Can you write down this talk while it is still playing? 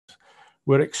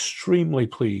we're extremely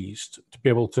pleased to be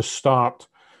able to start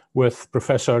with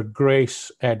Professor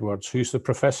Grace Edwards, who's the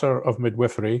Professor of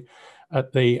Midwifery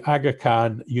at the Aga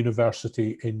Khan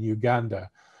University in Uganda.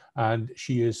 And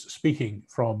she is speaking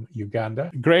from Uganda.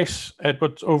 Grace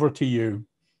Edwards, over to you.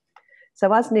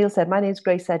 So as Neil said, my name is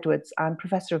Grace Edwards. I'm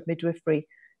Professor of Midwifery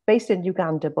based in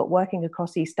Uganda, but working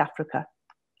across East Africa.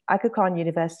 Aga Khan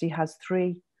University has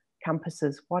 3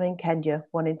 campuses, one in Kenya,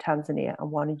 one in Tanzania, and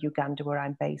one in Uganda, where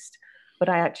I'm based. But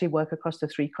I actually work across the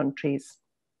 3 countries.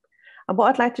 And what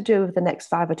I'd like to do over the next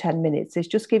 5 or 10 minutes is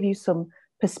just give you some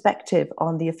perspective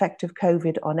on the effect of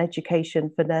COVID on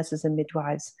education for nurses and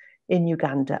midwives in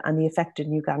Uganda and the effect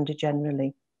in Uganda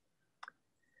generally.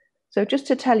 So just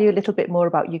to tell you a little bit more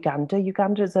about Uganda,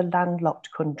 Uganda is a landlocked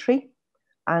country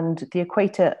and the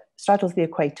equator straddles the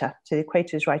equator. So the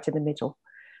equator is right in the middle.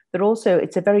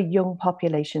 It's a very young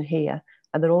population here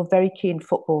and they're all very keen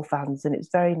football fans. And it's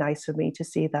very nice for me to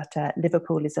see that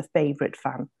Liverpool is a favourite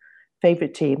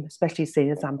team, especially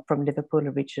seeing as I'm from Liverpool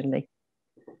originally.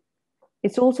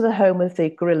 It's also the home of the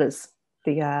gorillas,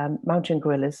 the mountain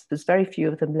gorillas. There's very few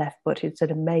of them left, but it's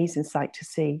an amazing sight to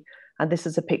see. And this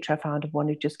is a picture I found of one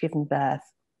who'd just given birth.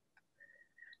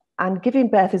 And giving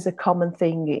birth is a common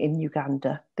thing in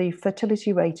Uganda. The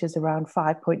fertility rate is around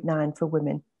 5.9 for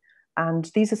women.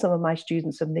 And these are some of my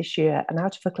students from this year. And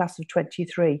out of a class of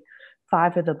 23,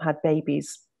 5 of them had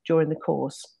babies during the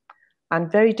course.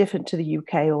 And very different to the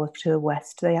UK or to the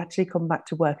West, they actually come back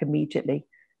to work immediately.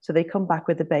 So they come back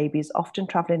with the babies, often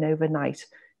traveling overnight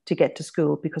to get to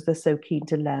school because they're so keen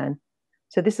to learn.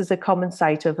 So this is a common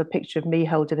sight of a picture of me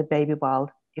holding a baby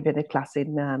while giving a class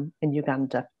in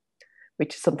Uganda,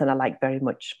 which is something I like very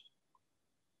much.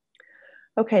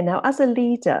 Okay, now as a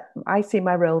leader, I see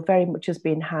my role very much as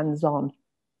being hands-on.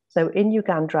 So in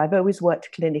Uganda, I've always worked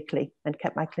clinically and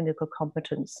kept my clinical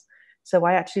competence. So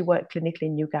I actually work clinically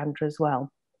in Uganda as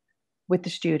well with the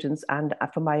students and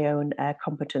for my own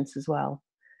competence as well.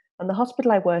 And the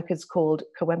hospital I work is called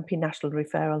Kawempe National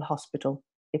Referral Hospital.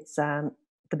 It's the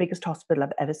biggest hospital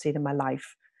I've ever seen in my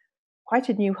life. Quite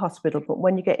a new hospital, but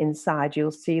when you get inside,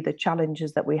 you'll see the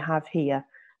challenges that we have here.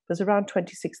 There's around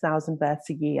 26,000 births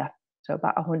a year, so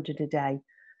about 100 a day.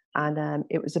 And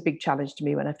it was a big challenge to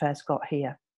me when I first got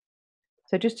here.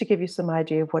 So just to give you some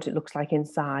idea of what it looks like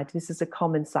inside, this is a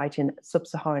common sight in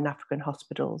sub-Saharan African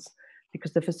hospitals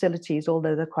because the facilities,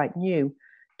 although they're quite new,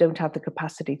 don't have the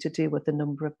capacity to deal with the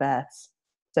number of births.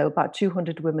 So about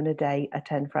 200 women a day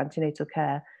attend for antenatal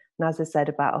care. And as I said,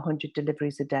 about 100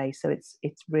 deliveries a day. So it's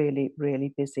really,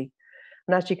 really busy.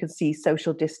 And as you can see,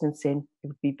 social distancing, it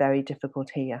would be very difficult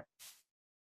here.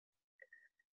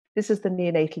 This is the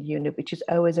neonatal unit, which is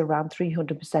always around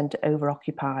 300%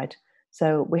 overoccupied.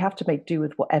 So we have to make do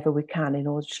with whatever we can in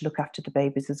order to look after the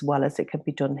babies as well as it can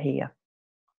be done here.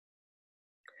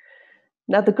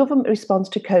 Now, the government response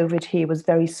to COVID here was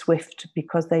very swift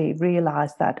because they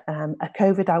realised that a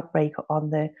COVID outbreak on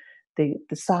the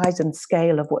size and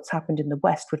scale of what's happened in the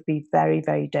West would be very,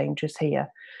 very dangerous here.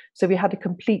 So we had a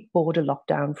complete border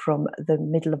lockdown from the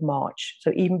middle of March,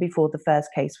 so even before the first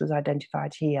case was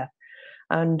identified here.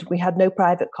 And we had no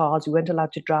private cars, we weren't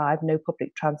allowed to drive, no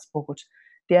public transport.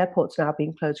 The airport's now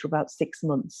been closed for about 6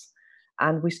 months.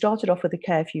 And we started off with a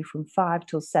curfew from 5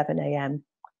 till 7 a.m.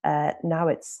 Now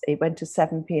it went to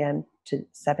 7 p.m. to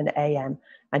 7 a.m.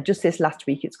 And just this last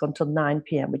week, it's gone till 9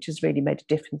 p.m., which has really made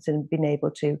a difference in being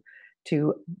able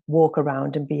to walk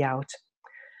around and be out.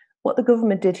 What the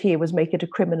government did here was make it a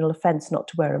criminal offence not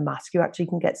to wear a mask. You actually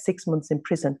can get 6 months in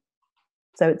prison.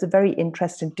 So it's a very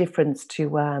interesting difference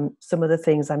to some of the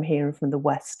things I'm hearing from the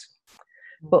West.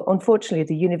 But unfortunately,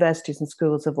 the universities and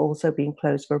schools have also been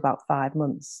closed for about 5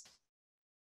 months.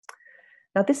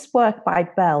 Now, this work by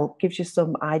Bell gives you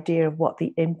some idea of what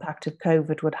the impact of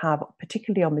COVID would have,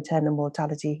 particularly on maternal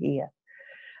mortality here.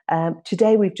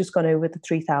 Today, we've just gone over the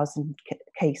 3,000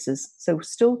 cases, so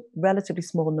still relatively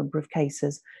small number of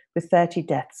cases with 30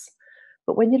 deaths.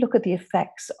 But when you look at the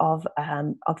effects of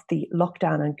the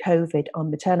lockdown and COVID on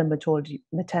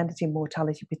maternity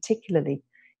mortality particularly,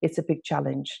 it's a big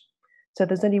challenge. So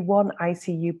there's only 1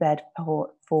 ICU bed for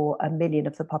 1 million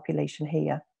of the population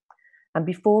here. And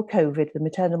before COVID, the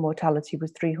maternal mortality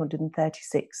was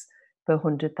 336 per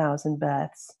 100,000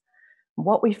 births.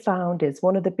 What we found is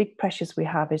one of the big pressures we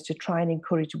have is to try and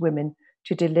encourage women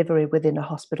to deliver within a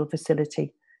hospital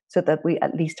facility so that we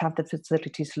at least have the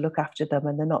facilities to look after them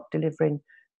and they're not delivering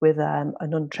with an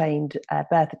untrained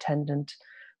birth attendant.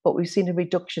 But we've seen a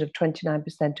reduction of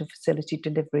 29% of facility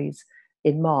deliveries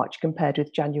in March compared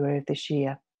with January of this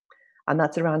year. And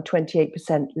that's around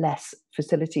 28% less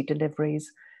facility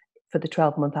deliveries for the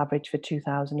 12-month average for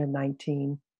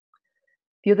 2019.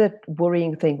 The other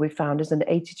worrying thing we found is an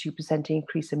 82%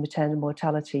 increase in maternal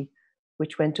mortality,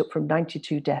 which went up from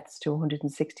 92 deaths to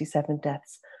 167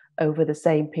 deaths over the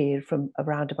same period from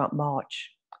around about March,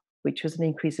 which was an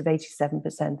increase of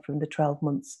 87% from the 12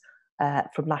 months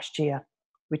from last year,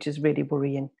 which is really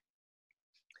worrying.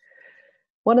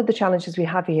 One of the challenges we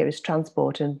have here is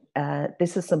transport, and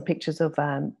this is some pictures of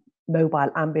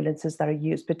mobile ambulances that are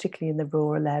used, particularly in the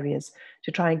rural areas,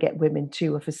 to try and get women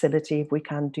to a facility if we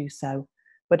can do so.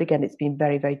 But again, it's been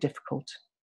very, very difficult.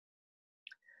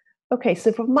 Okay,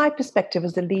 so from my perspective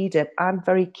as a leader, I'm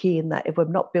very keen that if we're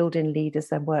not building leaders,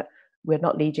 then we're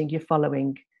not leading, you're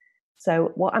following.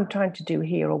 So what I'm trying to do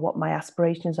here, or what my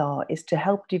aspirations are, is to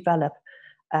help develop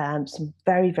some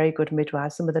very, very good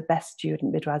midwives, some of the best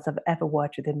student midwives I've ever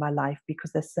worked with in my life,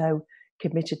 because they're so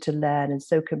committed to learn and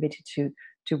so committed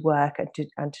to work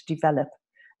and to develop.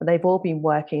 And they've all been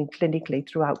working clinically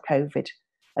throughout COVID,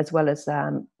 as well as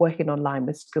working online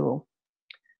with school.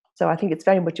 So I think it's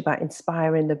very much about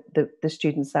inspiring the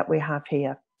students that we have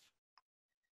here.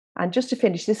 And just to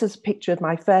finish, this is a picture of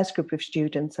my first group of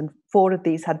students, and 4 of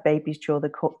these had babies throughout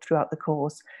the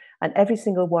course. And every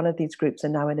single one of these groups are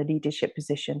now in a leadership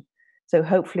position. So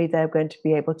hopefully they're going to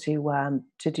be able to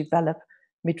develop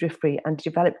midwifery and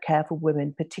develop care for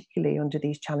women, particularly under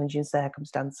these challenging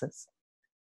circumstances.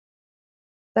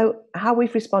 So how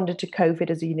we've responded to COVID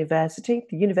as a university,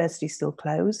 the university is still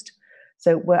closed.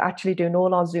 So we're actually doing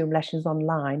all our Zoom lessons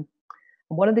online.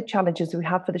 And one of the challenges we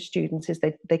have for the students is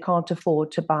they can't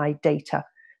afford to buy data.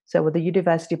 So the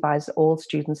university buys all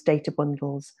students' data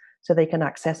bundles so they can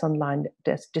access online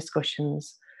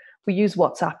discussions. We use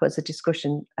WhatsApp as a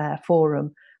discussion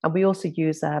forum, and we also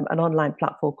use an online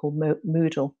platform called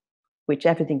Moodle, which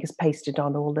everything is pasted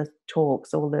on, all the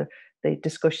talks, all the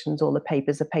discussions, all the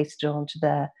papers are pasted onto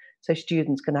there so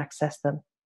students can access them.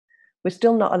 We're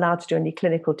still not allowed to do any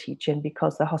clinical teaching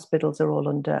because the hospitals are all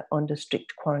under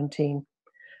strict quarantine.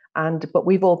 But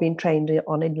we've all been trained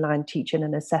on inline teaching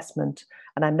and assessment,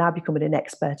 and I'm now becoming an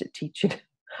expert at teaching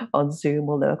on Zoom,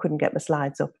 although I couldn't get my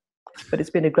slides up. But it's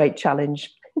been a great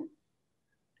challenge.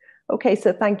 Okay,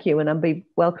 so thank you, and I'll be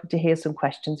welcome to hear some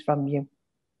questions from you.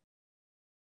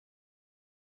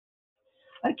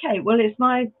 Okay, well, it's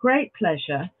my great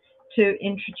pleasure to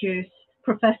introduce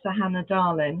Professor Hannah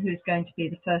Darling, who's going to be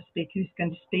the first speaker, who's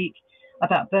going to speak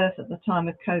about birth at the time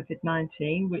of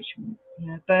COVID-19, which, you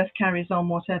know, birth carries on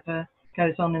whatever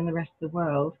goes on in the rest of the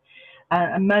world.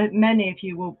 And many of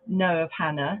you will know of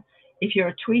Hannah. If you're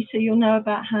a tweeter, you'll know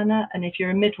about Hannah, and if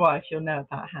you're a midwife, you'll know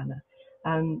about Hannah.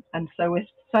 And so we're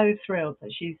so thrilled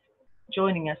that she's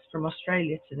joining us from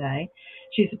Australia today.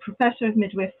 She's a professor of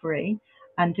midwifery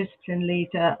and discipline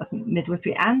leader of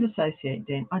midwifery and associate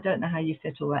dean. I don't know how you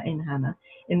fit all that in, Hannah,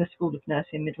 in the School of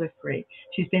Nursing and Midwifery.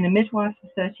 She's been a midwife for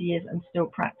 30 years and still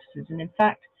practices. And in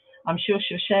fact, I'm sure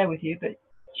she'll share with you, but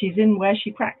she's in where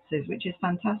she practices, which is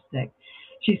fantastic.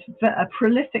 She's a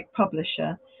prolific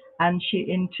publisher, and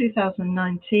in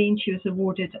 2019, she was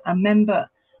awarded a member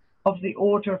of the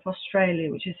Order of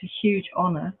Australia, which is a huge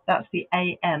honour. That's the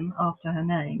AM after her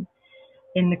name,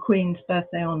 in the Queen's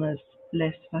Birthday Honours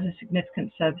list for her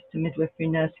significant service to midwifery,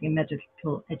 nursing and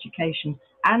medical education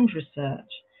and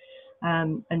research.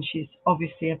 And she's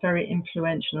obviously a very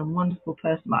influential and wonderful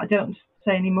person. But I don't want to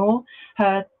say any more.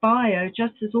 Her bio,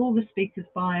 just as all the speakers'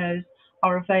 bios,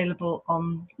 are available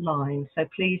online. So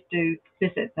please do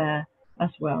visit there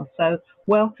as well. So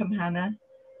welcome, Hannah.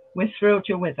 We're thrilled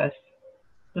you're with us.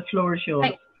 The floor is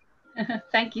yours.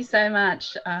 Thank you so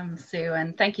much, Sue,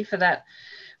 and thank you for that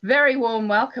very warm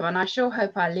welcome. And I sure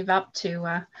hope I live up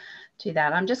to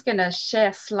that. I'm just going to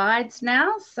share slides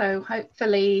now, so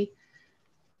hopefully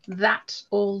that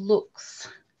all looks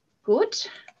good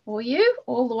for you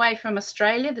all the way from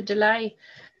Australia. The delay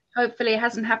hopefully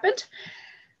hasn't happened.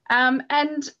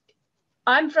 And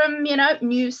I'm from,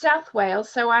 New South Wales,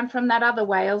 so I'm from that other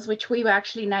Wales, which we were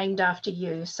actually named after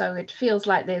you. So it feels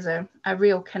like there's a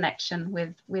real connection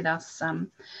with us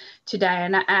today.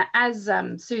 And as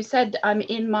Sue said, I'm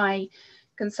in my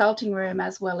consulting room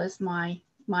as well as my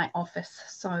office.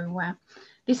 So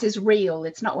this is real.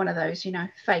 It's not one of those,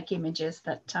 fake images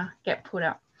that get put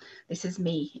up. This is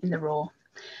me in the raw.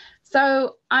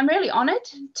 So I'm really honoured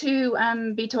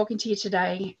to be talking to you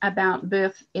today about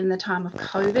birth in the time of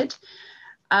COVID.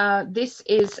 This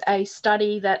is a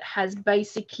study that has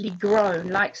basically grown,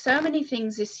 like so many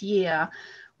things this year,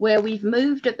 where we've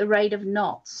moved at the rate of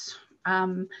knots.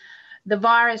 The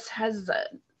virus has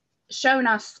shown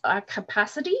us our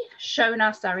capacity, shown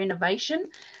us our innovation.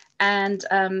 And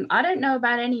I don't know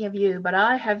about any of you, but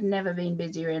I have never been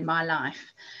busier in my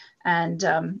life.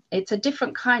 And it's a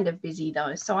different kind of busy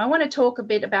though. So I want to talk a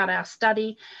bit about our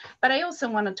study, but I also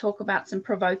want to talk about some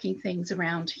provoking things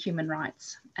around human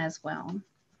rights as well.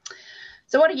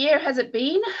 So what a year has it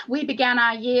been? We began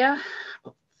our year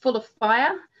full of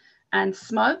fire and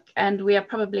smoke, and we are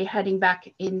probably heading back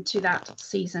into that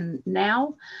season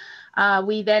now.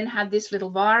 We then had this little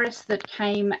virus that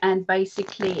came and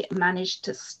basically managed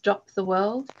to stop the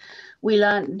world. We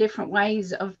learned different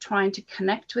ways of trying to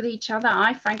connect with each other.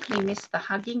 I frankly miss the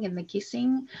hugging and the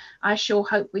kissing. I sure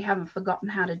hope we haven't forgotten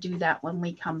how to do that when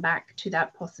we come back to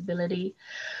that possibility.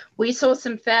 We saw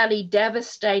some fairly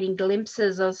devastating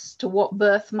glimpses as to what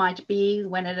birth might be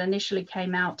when it initially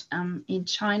came out in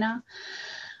China.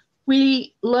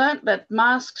 We learned that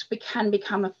masks can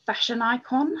become a fashion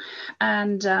icon,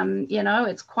 and you know,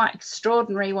 it's quite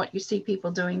extraordinary what you see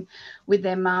people doing with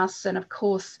their masks. And of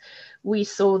course, we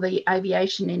saw the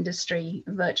aviation industry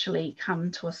virtually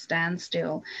come to a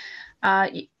standstill.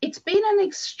 It's been an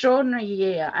extraordinary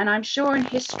year, and I'm sure in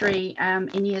history,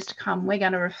 in years to come, we're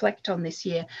going to reflect on this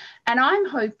year. And I'm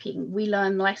hoping we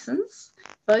learn lessons,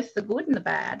 both the good and the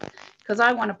bad, because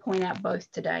I want to point out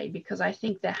both today, because I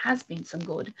think there has been some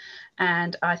good,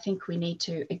 and I think we need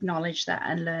to acknowledge that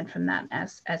and learn from that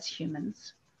as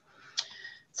humans.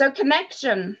 So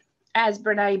connection, as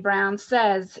Brene Brown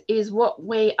says, is what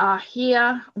we are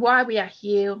here, why we are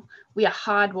here. We are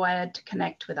hardwired to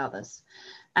connect with others.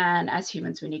 And as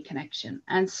humans, we need connection.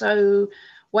 And so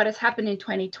what has happened in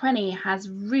 2020 has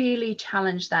really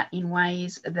challenged that in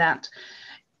ways that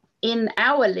in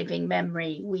our living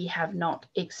memory, we have not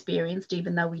experienced,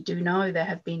 even though we do know there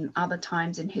have been other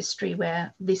times in history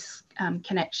where this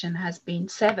connection has been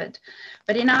severed.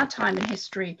 But in our time in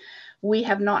history, we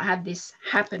have not had this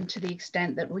happen to the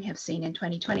extent that we have seen in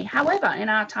 2020. However, in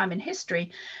our time in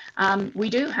history,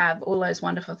 we do have all those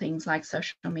wonderful things like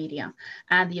social media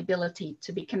and the ability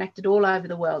to be connected all over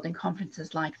the world in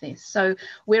conferences like this. So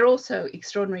we're also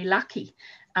extraordinarily lucky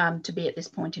to be at this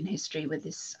point in history with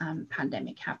this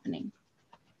pandemic happening.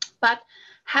 But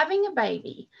having a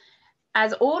baby,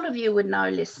 as all of you would know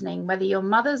listening, whether you're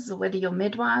mothers or whether you're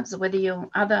midwives or whether you're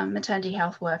other maternity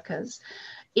health workers,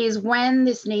 is when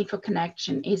this need for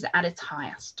connection is at its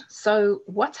highest. So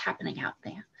what's happening out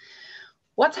there?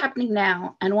 What's happening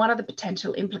now, and what are the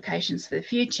potential implications for the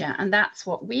future? And that's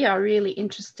what we are really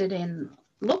interested in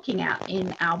looking at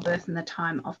in our Birth in the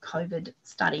Time of COVID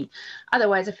study,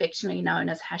 otherwise affectionately known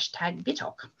as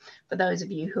 #BITOC, for those of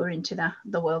you who are into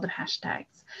the world of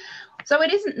hashtags. So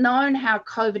it isn't known how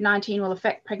COVID-19 will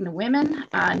affect pregnant women,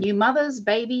 new mothers,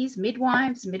 babies,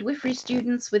 midwives, midwifery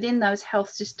students within those health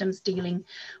systems dealing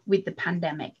with the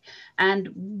pandemic. And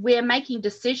we're making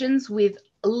decisions with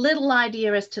little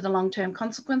idea as to the long-term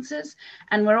consequences,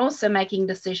 and we're also making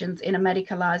decisions in a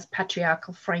medicalized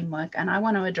patriarchal framework, and I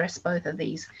want to address both of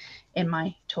these in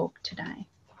my talk today.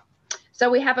 So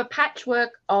we have a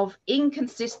patchwork of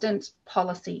inconsistent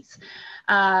policies.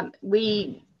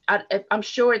 I'm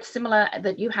sure it's similar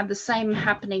that you have the same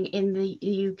happening in the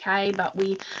UK, but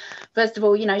first of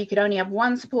all, you know, you could only have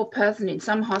one support person. In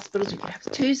some hospitals, you could have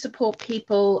 2 support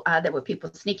people. There were people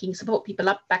sneaking support people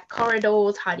up back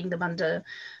corridors, hiding them under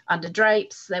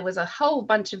drapes. There was a whole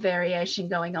bunch of variation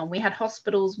going on. We had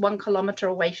hospitals 1 kilometre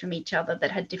away from each other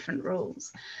that had different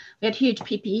rules. We had huge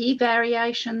PPE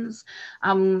variations.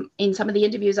 In some of the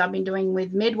interviews I've been doing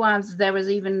with midwives, there was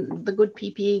even the good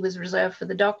PPE was reserved for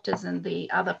the doctors and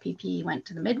the other PPE went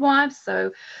to the midwives.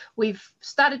 So we've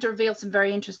started to reveal some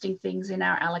very interesting things in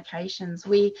our allocations.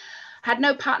 We had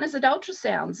no partners at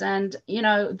ultrasounds, and you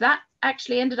know, that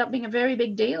actually ended up being a very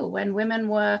big deal when women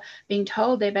were being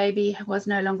told their baby was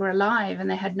no longer alive and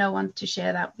they had no one to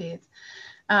share that with.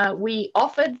 We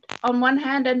offered on one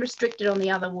hand and restricted on the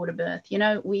other water birth. You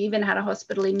know, we even had a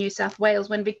hospital in New South Wales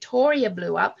when Victoria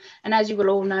blew up, and as you will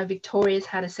all know, Victoria's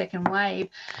had a second wave.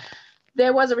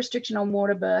 There was a restriction on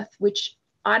water birth, which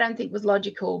I don't think was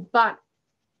logical, but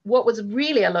what was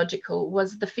really illogical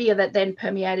was the fear that then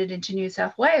permeated into New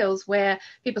South Wales, where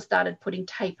people started putting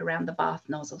tape around the bath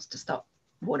nozzles to stop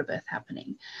water birth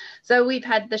happening. So we've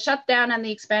had the shutdown and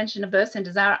the expansion of birth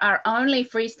centres. Our only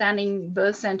freestanding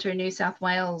birth centre in New South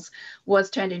Wales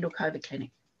was turned into a COVID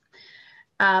clinic.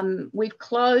 We've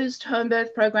closed home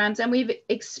birth programs and we've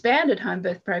expanded home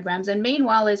birth programs. And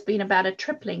meanwhile, there's been about a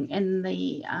tripling in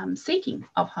the seeking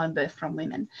of home birth from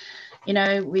women. You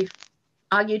know, we've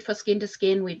argued for skin to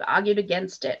skin, we've argued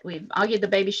against it, we've argued the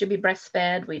baby should be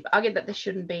breastfed, we've argued that there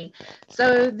shouldn't be.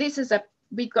 So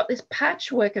we've got this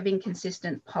patchwork of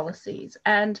inconsistent policies,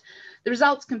 and the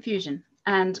result's confusion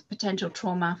and potential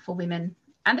trauma for women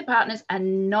and their partners,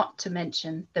 and not to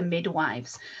mention the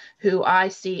midwives, who I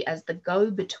see as the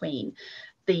go-between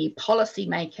the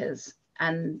policymakers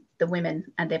and the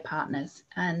women and their partners.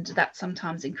 And that's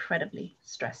sometimes incredibly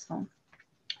stressful.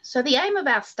 So the aim of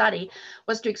our study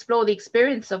was to explore the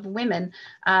experience of women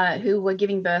who were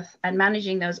giving birth and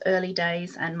managing those early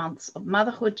days and months of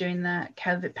motherhood during the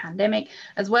COVID pandemic,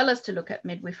 as well as to look at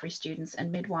midwifery students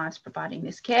and midwives providing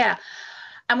this care.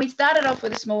 And we started off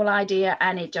with a small idea,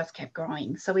 and it just kept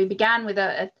growing. So we began with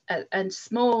a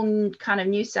small kind of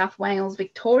New South Wales,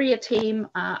 Victoria team,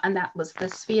 and that was the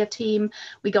Sphere team.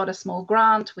 We got a small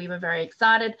grant. We were very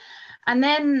excited. And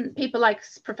then people like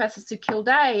Professor Sue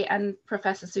Kilday and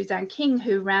Professor Suzanne King,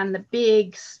 who ran the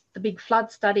big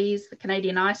flood studies, the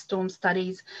Canadian ice storm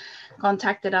studies,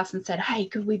 contacted us and said, hey,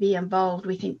 could we be involved?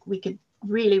 We think we could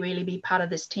really be part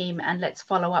of this team, and let's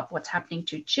follow up what's happening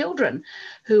to children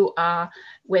who are,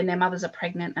 when their mothers are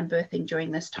pregnant and birthing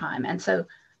during this time. And so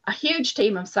a huge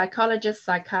team of psychologists,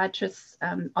 psychiatrists,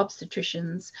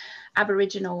 obstetricians,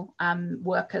 Aboriginal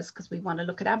workers, because we want to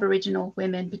look at Aboriginal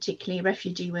women, particularly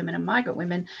refugee women and migrant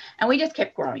women. And we just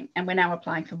kept growing, and we're now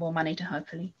applying for more money to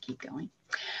hopefully keep going.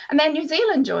 And then New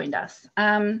Zealand joined us.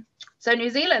 So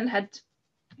New Zealand had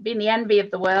been the envy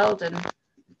of the world and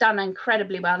done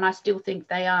incredibly well, and I still think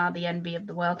they are the envy of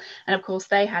the world. And of course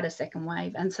they had a second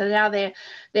wave, and so now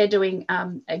they're doing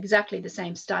exactly the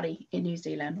same study in New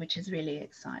Zealand, which is really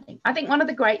exciting. I think one of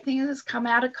the great things that's come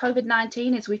out of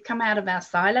COVID-19 is we've come out of our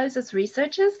silos as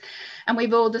researchers, and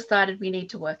we've all decided we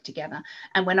need to work together,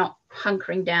 and we're not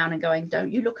hunkering down and going,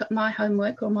 don't you look at my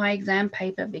homework or my exam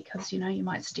paper, because you know you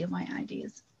might steal my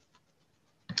ideas.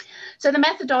 So the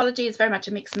methodology is very much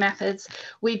a mixed methods.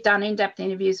 We've done in-depth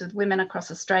interviews with women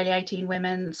across Australia, 18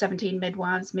 women, 17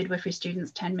 midwives, midwifery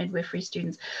students, 10 midwifery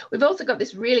students. We've also got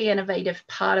this really innovative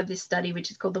part of this study, which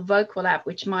is called the Vocal app,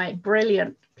 which my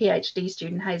brilliant PhD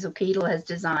student Hazel Keedle has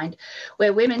designed,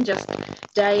 where women just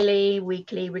daily,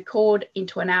 weekly record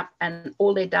into an app, and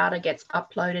all their data gets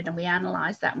uploaded, and we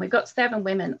analyze that. And we've got 7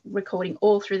 women recording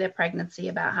all through their pregnancy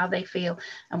about how they feel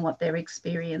and what they're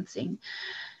experiencing.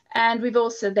 And we've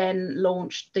also then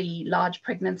launched the large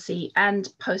pregnancy and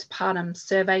postpartum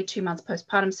survey, 2 months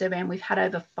postpartum survey, and we've had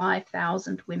over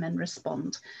 5,000 women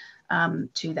respond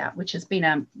to that, which has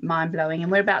been mind-blowing.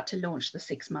 And we're about to launch the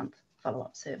 6-month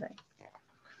follow-up survey.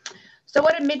 So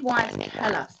what did midwives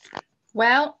tell us?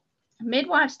 Well,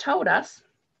 midwives told us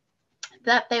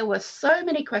that there were so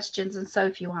many questions and so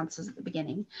few answers at the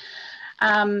beginning.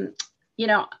 You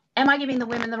know, am I giving the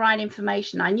women the right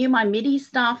information? I knew my MIDI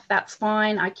stuff, that's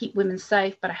fine. I keep women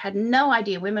safe, but I had no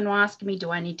idea. Women were asking me,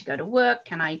 do I need to go to work?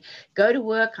 Can I go to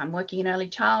work? I'm working in early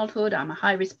childhood. I'm a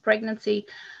high-risk pregnancy.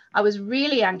 I was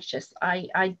really anxious.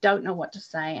 I don't know what to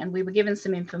say. And we were given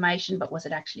some information, but was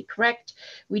it actually correct?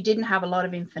 We didn't have a lot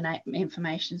of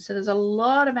information. So there's a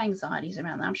lot of anxieties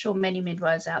around that. I'm sure many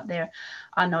midwives out there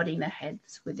are nodding their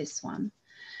heads with this one.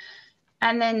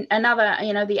 And then another,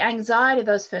 you know, the anxiety of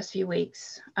those first few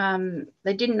weeks,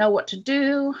 they didn't know what to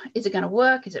do. Is it going to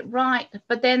work? Is it right?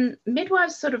 But then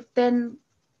midwives sort of then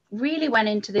really went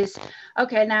into this,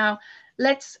 okay, now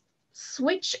let's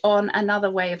switch on another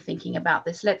way of thinking about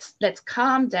this. Let's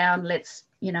calm down. Let's,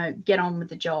 you know, get on with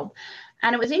the job.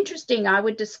 And it was interesting. I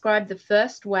would describe the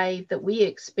first wave that we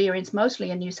experienced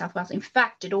mostly in New South Wales. In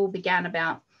fact, it all began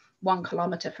about 1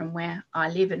 kilometre from where I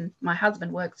live, and my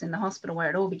husband works in the hospital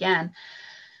where it all began.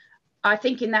 I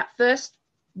think in that first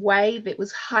wave, it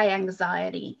was high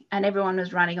anxiety and everyone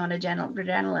was running on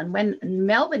adrenaline. When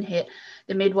Melbourne hit,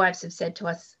 the midwives have said to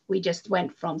us, we just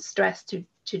went from stress to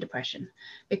depression,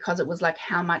 because it was like,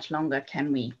 how much longer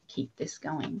can we keep this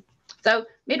going? So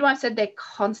midwives said they're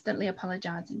constantly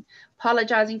apologizing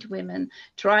to women,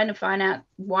 trying to find out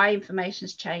why information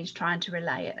has changed, trying to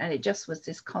relay it. And it just was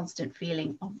this constant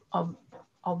feeling of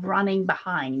running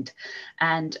behind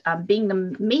and being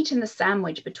the meat in the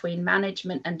sandwich between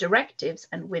management and directives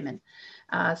and women.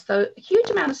 So a huge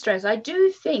amount of stress. I do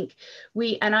think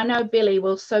and I know Billy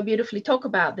will so beautifully talk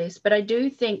about this, but I do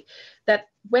think that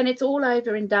when it's all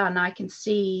over and done, I can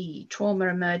see trauma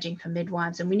emerging for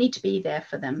midwives, and we need to be there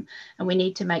for them, and we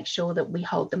need to make sure that we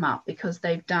hold them up, because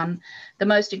they've done the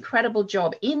most incredible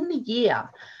job in the year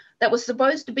that was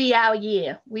supposed to be our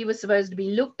year. We were supposed to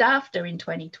be looked after in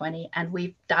 2020, and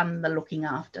we've done the looking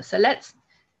after. So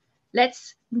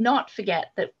let's not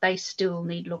forget that they still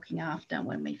need looking after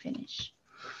when we finish.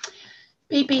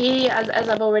 PPE, as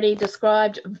I've already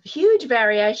described, huge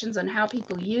variations on how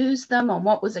people use them, on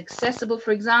what was accessible.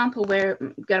 For example, we're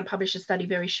going to publish a study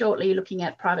very shortly looking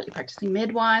at privately practicing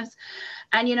midwives.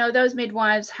 And, you know, those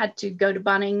midwives had to go to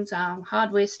Bunnings,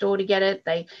 hardware store to get it.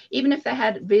 Even if they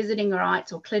had visiting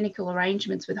rights or clinical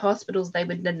arrangements with hospitals, they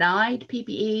were denied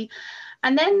PPE.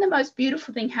 And then the most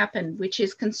beautiful thing happened, which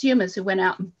is consumers who went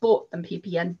out and bought them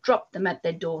PPE and dropped them at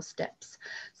their doorsteps.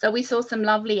 So we saw some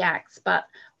lovely acts, but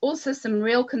also some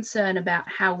real concern about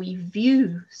how we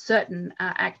view certain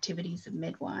activities of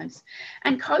midwives.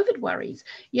 And COVID worries.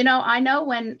 You know, I know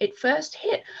when it first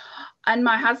hit and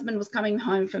my husband was coming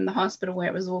home from the hospital where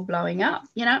it was all blowing up,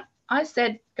 you know, I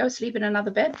said, go sleep in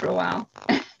another bed for a while.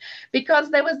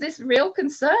 Because there was this real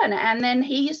concern. And then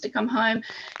he used to come home,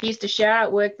 he used to shower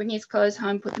at work, bring his clothes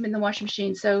home, put them in the washing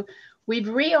machine. So we've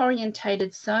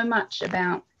reorientated so much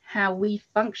about how we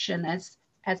function as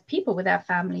people with our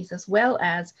families, as well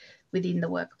as within the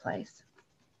workplace.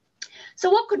 So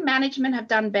what could management have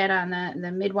done better? And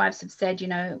the midwives have said, you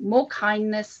know, more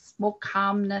kindness, more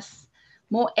calmness,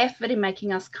 more effort in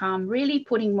making us calm, really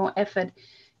putting more effort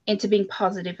into being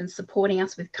positive and supporting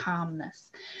us with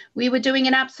calmness. We were doing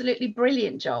an absolutely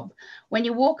brilliant job. When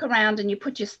you walk around and you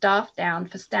put your staff down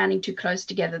for standing too close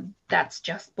together, that's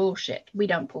just bullshit. We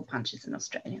don't pull punches in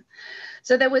Australia.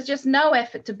 So there was just no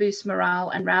effort to boost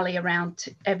morale and rally around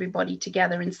everybody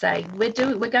together and say, we're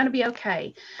going to be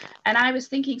okay. And I was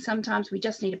thinking sometimes we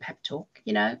just need a pep talk,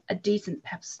 you know, a decent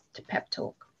pep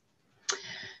talk.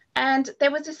 And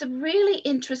there was this really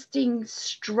interesting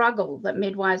struggle that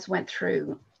midwives went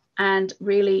through, and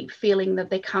really feeling that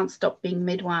they can't stop being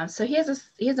midwives. So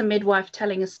here's a midwife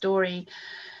telling a story,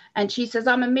 and she says,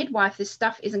 I'm a midwife. This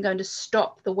stuff isn't going to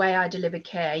stop the way I deliver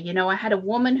care. You know, I had a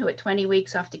woman who at 20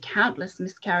 weeks after countless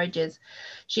miscarriages,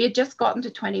 she had just gotten to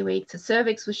 20 weeks. Her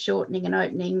cervix was shortening and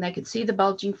opening. They could see the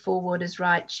bulging forward as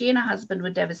right. She and her husband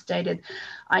were devastated.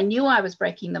 I knew I was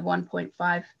breaking the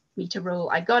 1.5 meter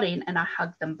rule. I got in and I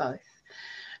hugged them both.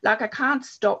 Like, I can't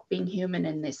stop being human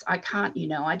in this. I can't, you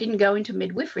know, I didn't go into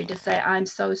midwifery to say, I'm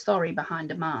so sorry behind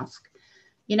a mask.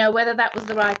 You know, whether that was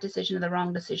the right decision or the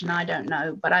wrong decision, I don't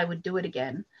know, but I would do it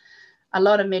again. A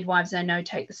lot of midwives I know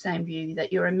take the same view,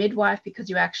 that you're a midwife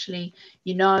because you actually,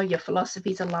 you know, your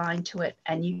philosophies align to it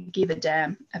and you give a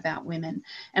damn about women.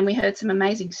 And we heard some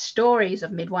amazing stories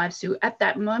of midwives who at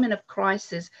that moment of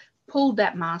crisis pulled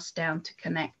that mask down to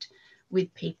connect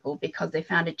with people because they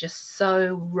found it just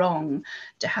so wrong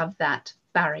to have that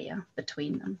barrier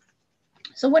between them.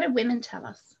 So what did women tell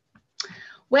us?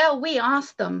 Well, we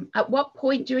asked them, at what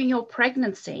point during your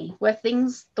pregnancy were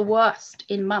things the worst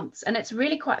in months? And it's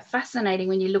really quite fascinating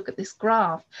when you look at this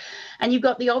graph. And you've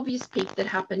got the obvious peak that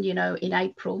happened, you know, in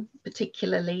April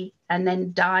particularly, and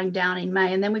then dying down in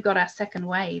May. And then we've got our second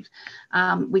wave,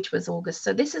 which was August.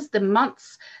 So this is the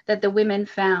months that the women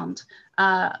found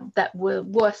that were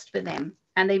worst for them.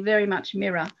 And they very much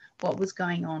mirror what was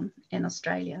going on in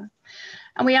Australia.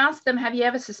 And we asked them, have you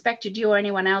ever suspected you or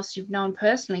anyone else you've known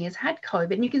personally has had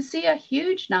COVID? And you can see a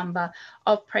huge number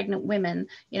of pregnant women.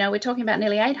 You know, we're talking about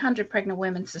nearly 800 pregnant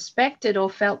women suspected or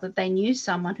felt that they knew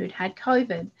someone who'd had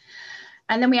COVID.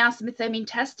 And then we asked them if they'd been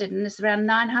tested, and this around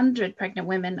 900 pregnant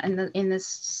women in this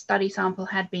study sample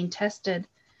had been tested.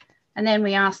 And then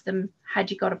we asked them, had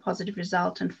you got a positive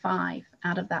result? And 5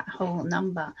 out of that whole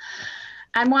number.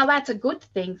 And while that's a good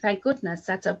thing, thank goodness,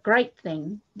 that's a great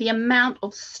thing, the amount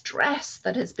of stress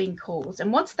that has been caused,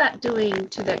 and what's that doing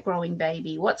to that growing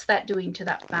baby? What's that doing to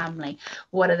that family?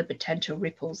 What are the potential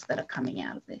ripples that are coming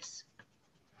out of this?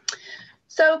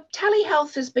 So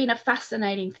telehealth has been a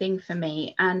fascinating thing for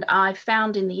me, and I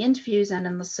found in the interviews and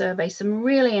in the survey some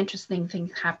really interesting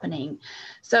things happening.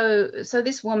 So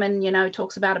this woman, you know,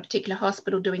 talks about a particular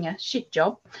hospital doing a shit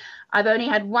job. I've only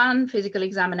had one physical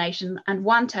examination and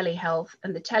one telehealth,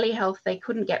 and the telehealth, they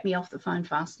couldn't get me off the phone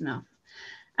fast enough.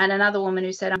 And another woman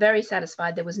who said, I'm very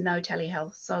satisfied there was no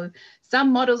telehealth. So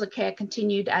some models of care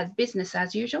continued as business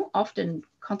as usual, often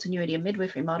continuity of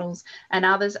midwifery models, and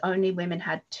others only women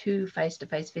had 2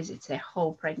 face-to-face visits their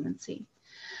whole pregnancy.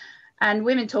 And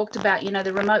women talked about, you know,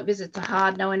 the remote visits are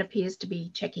hard. No one appears to be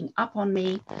checking up on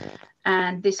me.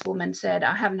 And this woman said,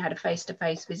 I haven't had a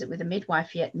face-to-face visit with a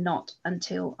midwife yet, not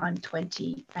until I'm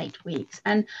 28 weeks.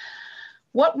 And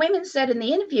what women said in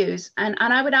the interviews, and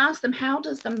I would ask them, how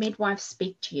does the midwife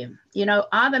speak to you? You know,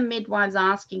 are the midwives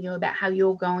asking you about how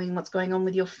you're going, what's going on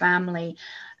with your family?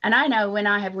 And I know when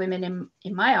I have women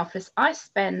in my office, I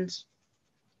spend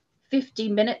 50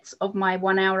 minutes of my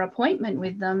 1-hour appointment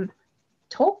with them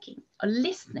talking or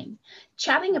listening,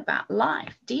 chatting about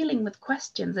life, dealing with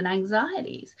questions and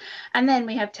anxieties. And then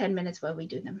we have 10 minutes where we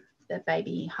do them, the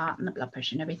baby heart and the blood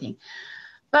pressure and everything.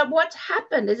 But what's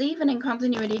happened is even in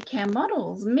continuity care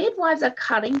models, midwives are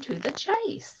cutting to the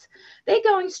chase. They're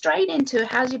going straight into,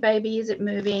 how's your baby? Is it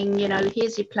moving? You know,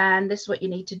 here's your plan. This is what you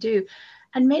need to do.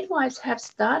 And midwives have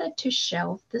started to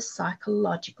shelve the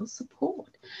psychological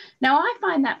support. Now, I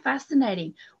find that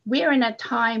fascinating. We're in a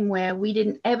time where we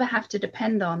didn't ever have to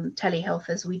depend on telehealth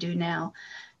as we do now.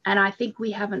 And I think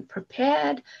we haven't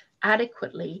prepared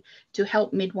adequately to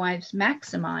help midwives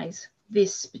maximize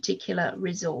this particular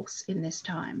resource in this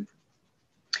time.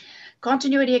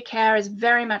 Continuity of care has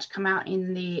very much come out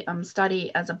in the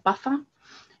study as a buffer.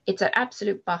 It's an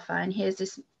absolute buffer. And here's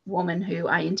this woman who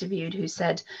I interviewed who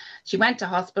said she went to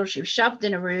hospital, she was shoved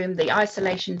in a room, the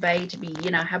isolation bay to be, you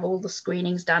know, have all the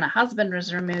screenings done. Her husband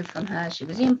was removed from her. She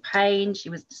was in pain. She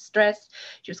was distressed.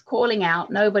 She was calling out.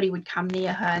 Nobody would come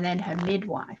near her. And then her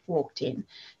midwife walked in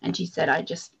and she said, I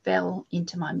just fell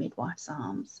into my midwife's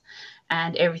arms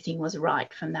and everything was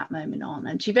right from that moment on.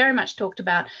 And she very much talked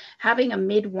about having a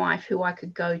midwife who I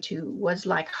could go to was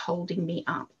like holding me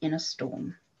up in a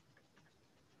storm.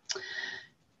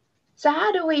 So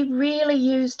how do we really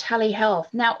use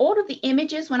telehealth? Now, all of the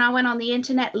images when I went on the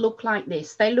internet look like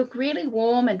this. They look really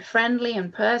warm and friendly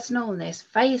and personal, and there's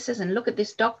faces, and look at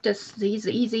this doctor. He's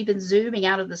even zooming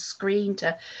out of the screen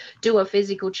to do a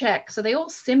physical check. So they all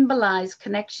symbolize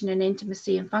connection and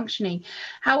intimacy and functioning.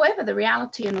 However, the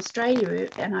reality in Australia,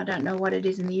 and I don't know what it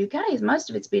is in the UK, is most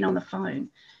of it's been on the phone.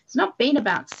 It's not been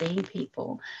about seeing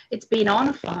people. It's been on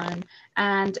a phone,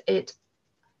 and it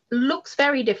looks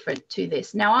very different to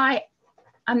this. Now,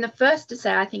 I'm the first to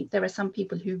say I think there are some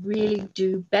people who really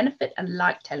do benefit and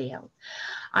like telehealth.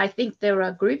 I think there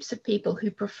are groups of people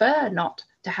who prefer not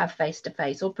to have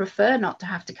face-to-face or prefer not to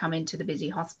have to come into the busy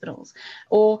hospitals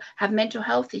or have mental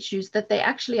health issues that they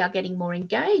actually are getting more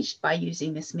engaged by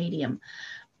using this medium.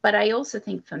 But I also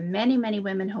think for many, many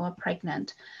women who are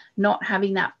pregnant, not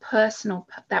having that person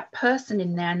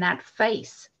in there and that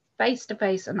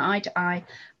face-to-face and eye-to-eye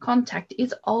contact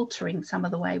is altering some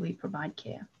of the way we provide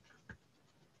care.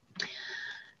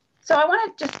 So I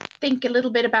want to just think a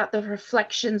little bit about the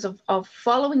reflections of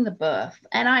following the birth.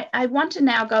 And I want to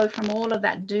now go from all of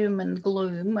that doom and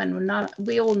gloom, and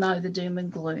we all know the doom and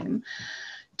gloom,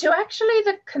 to actually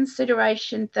the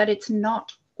consideration that it's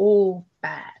not all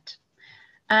bad.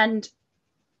 And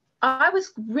I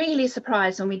was really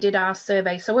surprised when we did our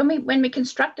survey. So when we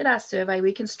constructed our survey,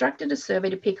 we constructed a survey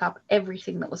to pick up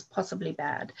everything that was possibly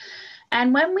bad.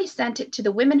 And when we sent it to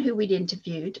the women who we'd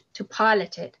interviewed to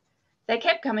pilot it, they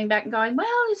kept coming back and going, well,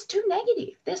 it's too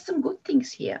negative. There's some good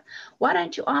things here. Why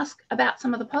don't you ask about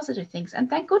some of the positive things? And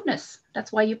thank goodness,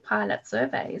 that's why you pilot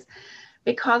surveys,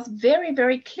 because very,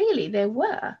 very clearly there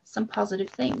were some positive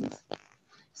things.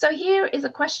 So here is a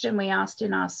question we asked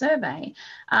in our survey.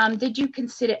 Did you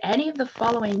consider any of the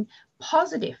following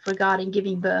positive regarding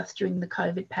giving birth during the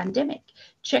COVID pandemic?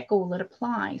 Check all that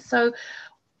apply. So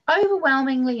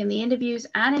overwhelmingly in the interviews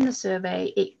and in the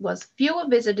survey, it was fewer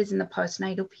visitors in the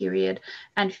postnatal period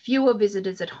and fewer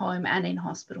visitors at home and in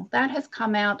hospital. That has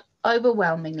come out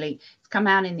overwhelmingly. It's come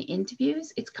out in the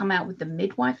interviews. It's come out with the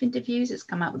midwife interviews. It's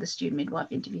come out with the student midwife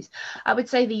interviews. I would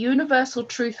say the universal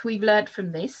truth we've learned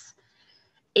from this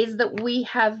is that we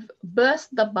have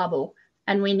burst the bubble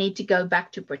and we need to go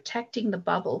back to protecting the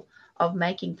bubble of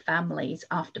making families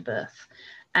after birth.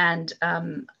 And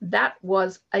that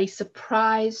was a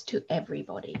surprise to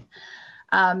everybody.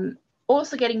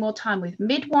 Also getting more time with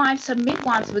midwives. So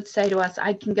midwives would say to us,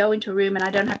 I can go into a room and I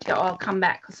don't have to go, oh, I'll come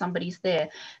back because somebody's there.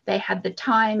 They had the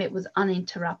time, it was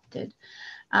uninterrupted.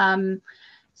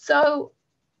 So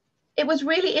it was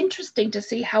really interesting to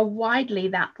see how widely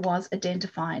that was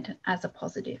identified as a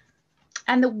positive.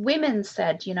 And the women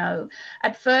said, you know,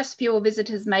 at first fewer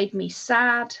visitors made me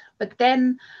sad, but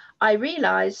then I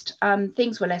realized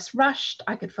things were less rushed.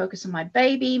 I could focus on my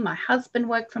baby, my husband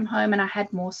worked from home, and I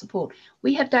had more support.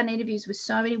 We have done interviews with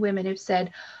so many women who've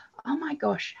said, oh my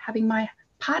gosh, having my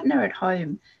partner at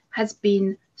home has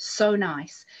been so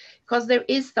nice, because there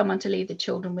is someone to leave the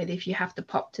children with if you have to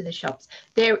pop to the shops.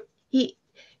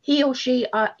 He or she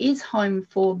is home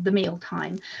for the meal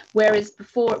time, whereas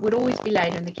before it would always be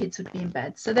late and the kids would be in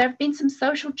bed. So there have been some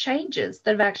social changes that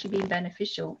have actually been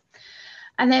beneficial.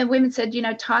 And then women said, you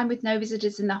know, time with no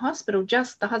visitors in the hospital,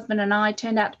 just the husband and I,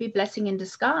 turned out to be a blessing in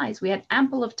disguise. We had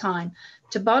ample of time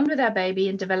to bond with our baby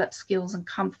and develop skills and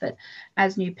comfort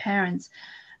as new parents.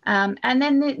 And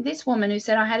then this woman who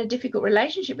said, I had a difficult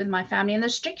relationship with my family and the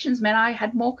restrictions meant I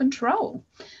had more control.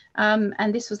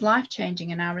 And this was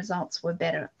life-changing and our results were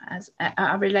better, as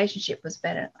our relationship was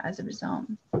better as a result.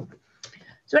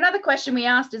 So another question we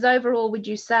asked is, overall, would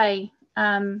you say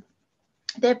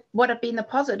what have been the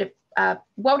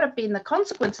what have been the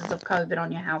consequences of COVID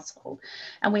on your household?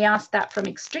 And we asked that from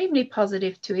extremely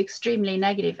positive to extremely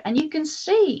negative. And you can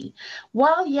see,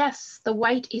 while yes, the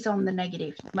weight is on the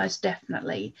negative, most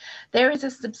definitely, there is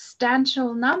a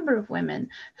substantial number of women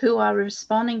who are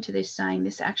responding to this, saying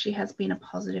this actually has been a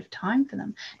positive time for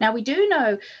them. Now, we do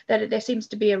know that there seems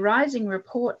to be a rising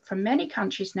report from many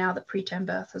countries now that preterm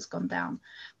birth has gone down.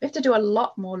 We have to do a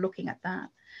lot more looking at that.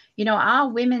 You know, are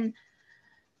women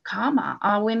calmer?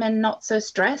 Are women not so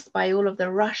stressed by all of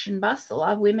the rush and bustle?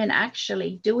 Are women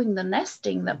actually doing the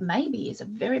nesting that maybe is a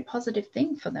very positive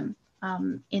thing for them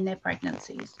in their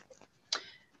pregnancies?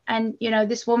 And, you know,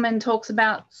 this woman talks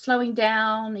about slowing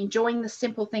down, enjoying the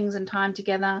simple things and time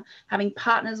together, having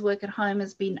partners work at home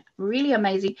has been really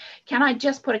amazing. Can I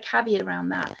just put a caveat around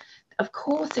that? Of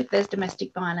course, if there's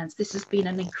domestic violence, this has been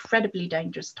an incredibly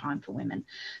dangerous time for women.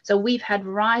 So we've had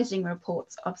rising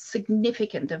reports of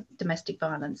significant domestic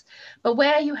violence. But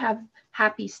where you have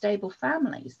happy, stable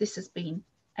families, this has been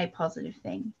a positive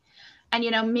thing. And,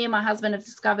 you know, me and my husband have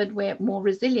discovered we're more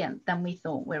resilient than we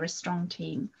thought. We're a strong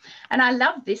team. And I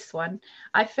love this one.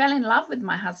 I fell in love with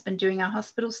my husband during our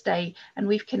hospital stay, and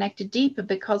we've connected deeper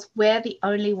because we're the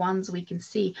only ones we can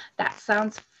see. That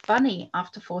sounds funny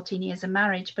after 14 years of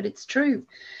marriage, but it's true.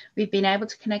 We've been able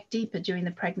to connect deeper during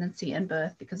the pregnancy and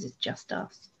birth because it's just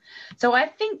us. So I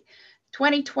think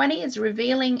 2020 is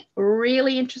revealing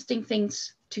really interesting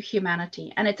things to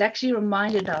humanity, and it's actually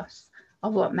reminded us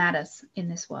of what matters in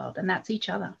this world, and that's each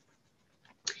other.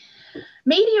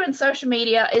 Media and social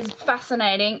media is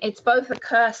fascinating. It's both a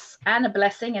curse and a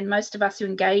blessing, and most of us who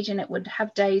engage in it would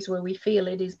have days where we feel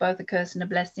it is both a curse and a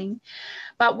blessing.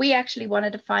 But we actually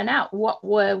wanted to find out what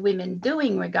were women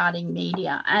doing regarding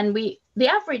media, and the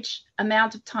average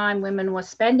amount of time women were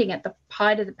spending at the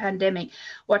height of the pandemic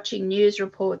watching news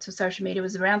reports or social media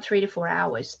was around 3 to 4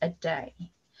 hours a day.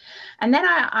 And then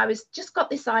I just got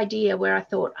this idea where I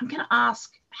thought, I'm going to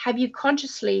ask, have you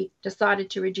consciously decided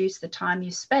to reduce the time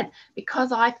you spent?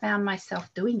 Because I found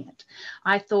myself doing it.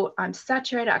 I thought, I'm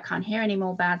saturated, I can't hear any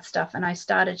more bad stuff, and I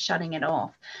started shutting it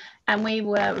off. And we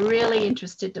were really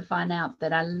interested to find out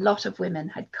that a lot of women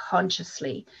had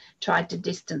consciously tried to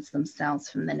distance themselves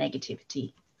from the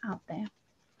negativity out there.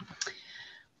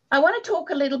 I want to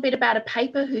talk a little bit about a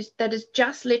paper that has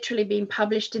just literally been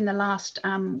published in the last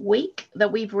week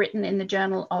that we've written in the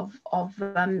Journal of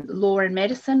Law and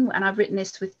Medicine, and I've written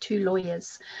this with 2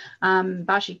 lawyers.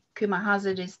 Bashi Kumar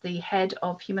Hazard is the head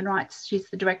of human rights. She's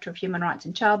the director of human rights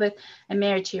in childbirth, and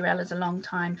Mary Tyrrell is a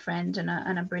long-time friend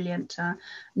and a brilliant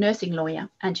nursing lawyer,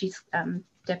 and she's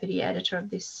deputy editor of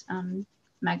this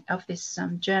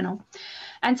journal.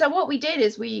 And so what we did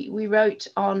is we wrote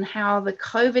on how the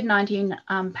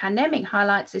COVID-19 pandemic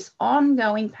highlights this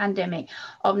ongoing pandemic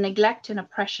of neglect and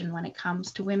oppression when it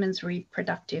comes to women's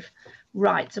reproductive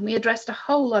rights. And we addressed a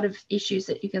whole lot of issues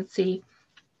that you can see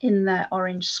in the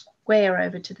orange square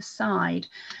over to the side.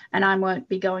 And I won't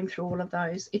be going through all of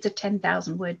those. It's a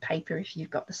 10,000 word paper if you've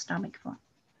got the stomach for it.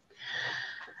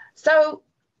 So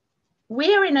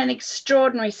we're in an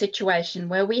extraordinary situation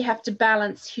where we have to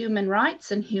balance human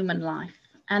rights and human life.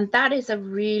 And that is a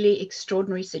really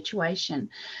extraordinary situation.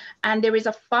 And there is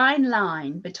a fine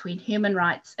line between human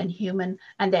rights and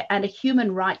a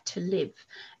human right to live.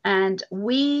 And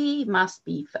we must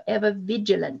be forever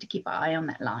vigilant to keep our eye on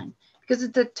that line. Because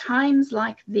it's at times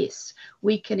like this,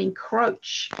 we can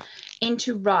encroach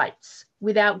into rights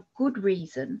without good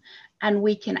reason, and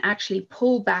we can actually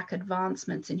pull back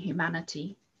advancements in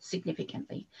humanity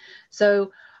significantly.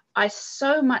 So I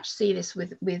so much see this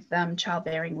with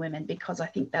childbearing women, because I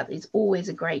think that is always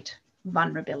a great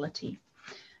vulnerability.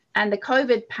 And the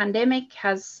COVID pandemic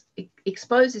has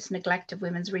exposed this neglect of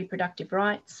women's reproductive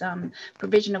rights.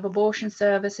 Provision of abortion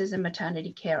services and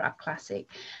maternity care are classic.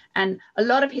 And a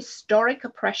lot of historic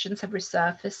oppressions have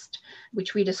resurfaced,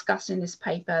 which we discuss in this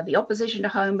paper: the opposition to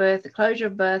home birth, the closure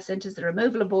of birth centres, the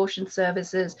removal of abortion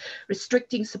services,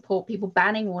 restricting support people,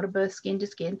 banning water birth, skin to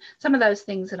skin, some of those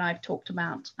things that I've talked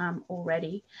about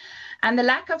already. And the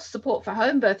lack of support for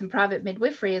home birth and private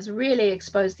midwifery has really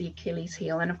exposed the Achilles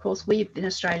heel. And of course, we've in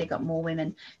Australia got more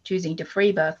women choosing to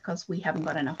free birth because we haven't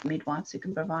got enough midwives who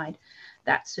can provide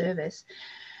that service.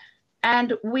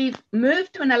 And we've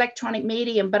moved to an electronic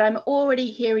medium, but I'm already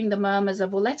hearing the murmurs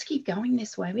of, well, let's keep going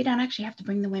this way. We don't actually have to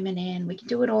bring the women in. We can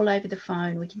do it all over the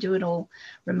phone. We can do it all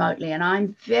remotely. And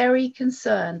I'm very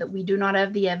concerned that we do not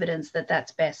have the evidence that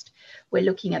that's best. We're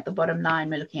looking at the bottom line.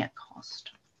 We're looking at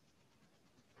cost.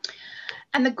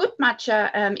 And the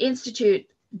Guttmacher Institute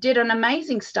did an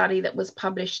amazing study that was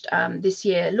published this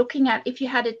year, looking at if you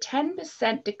had a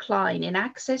 10% decline in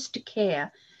access to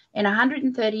care in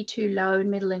 132 low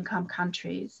and middle income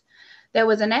countries, there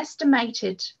was an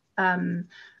estimated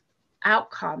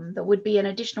outcome that would be an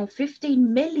additional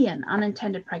 15 million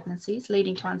unintended pregnancies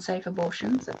leading to unsafe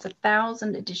abortions. That's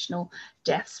 1,000 additional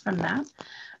deaths from that.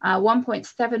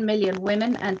 1.7 million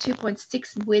women and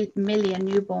 2.6 million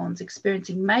newborns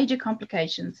experiencing major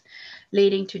complications,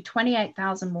 leading to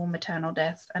 28,000 more maternal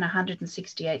deaths and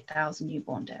 168,000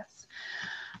 newborn deaths.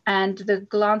 And the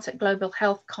Lancet Global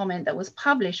Health comment that was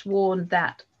published warned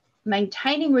that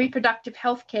maintaining reproductive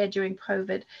health care during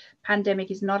COVID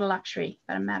pandemic is not a luxury,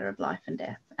 but a matter of life and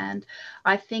death. And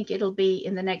I think it'll be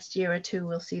in the next year or two,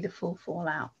 we'll see the full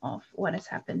fallout of what has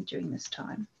happened during this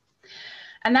time.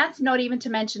 And that's not even to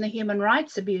mention the human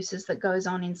rights abuses that goes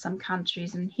on in some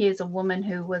countries. And here's a woman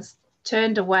who was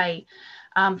turned away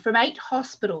from 8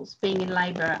 hospitals being in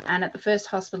labor. And at the first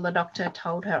hospital, the doctor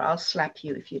told her, "I'll slap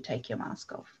you if you take your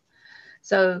mask off."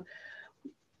 So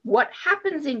what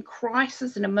happens in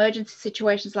crisis and emergency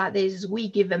situations like this is we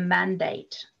give a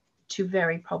mandate to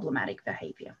very problematic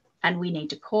behavior, and we need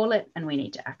to call it and we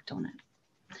need to act on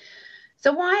it.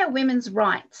 So why are women's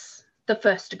rights the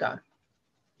first to go?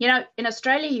 You know, in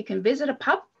Australia, you can visit a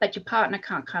pub, but your partner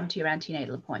can't come to your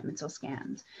antenatal appointments or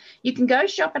scans. You can go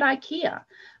shop at IKEA,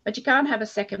 but you can't have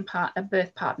a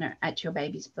birth partner at your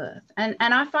baby's birth. And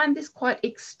I find this quite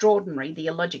extraordinary, the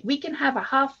illogic. We can have a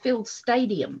half-filled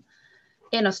stadium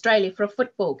in Australia for a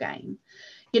football game.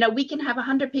 You know, we can have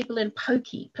 100 people in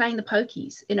playing the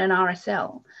pokies in an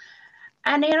RSL.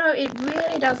 And, you know, it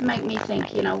really does make me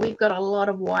think, you know, we've got a lot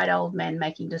of white old men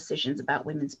making decisions about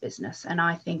women's business. And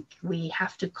I think we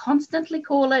have to constantly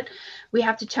call it. We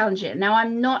have to challenge it. Now, I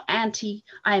am not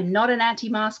an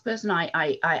anti-mask person.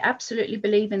 I absolutely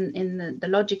believe in the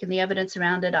logic and the evidence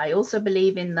around it. I also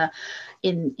believe in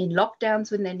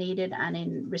lockdowns when they're needed and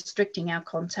in restricting our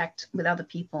contact with other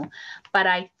people. But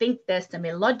I think there's some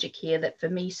illogic here that for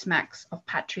me smacks of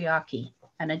patriarchy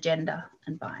and agenda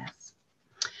and bias.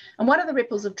 And what are the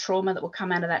ripples of trauma that will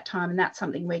come out of that time? And that's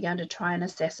something we're going to try and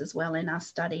assess as well in our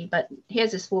study. But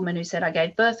here's this woman who said, "I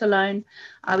gave birth alone.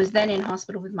 I was then in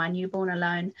hospital with my newborn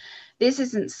alone. This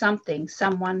isn't something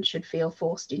someone should feel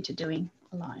forced into doing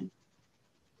alone."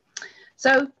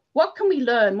 So what can we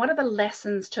learn? What are the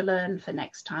lessons to learn for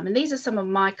next time? And these are some of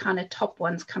my kind of top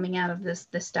ones coming out of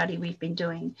the study we've been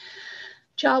doing.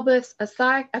 Childbirth's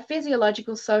a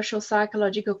physiological, social,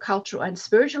 psychological, cultural, and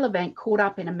spiritual event caught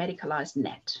up in a medicalized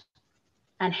net,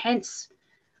 and hence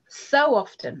so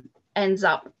often ends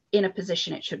up in a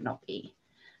position it should not be.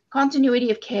 Continuity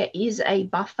of care is a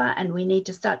buffer, and we need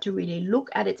to start to really look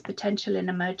at its potential in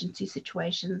emergency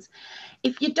situations.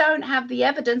 If you don't have the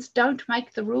evidence, don't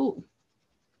make the rule.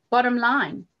 Bottom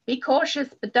line, be cautious,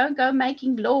 but don't go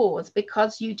making laws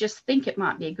because you just think it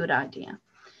might be a good idea.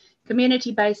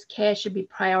 Community-based care should be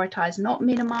prioritized, not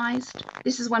minimized.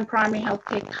 This is when primary health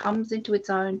care comes into its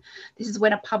own. This is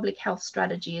when a public health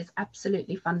strategy is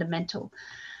absolutely fundamental.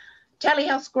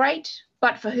 Telehealth's great,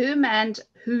 but for whom and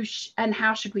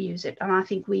how should we use it? And I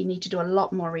think we need to do a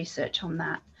lot more research on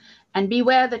that. And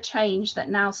beware the change that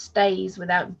now stays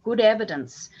without good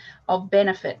evidence of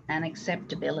benefit and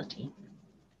acceptability.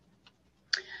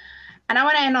 And I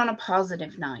want to end on a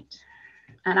positive note.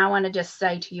 And I want to just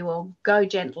say to you all, go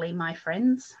gently, my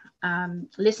friends.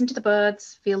 Listen to the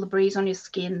birds, feel the breeze on your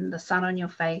skin, the sun on your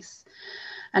face,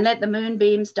 and let the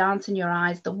moonbeams dance in your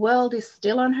eyes. The world is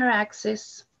still on her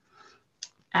axis,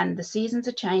 and the seasons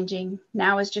are changing.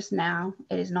 Now is just now.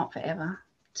 It is not forever.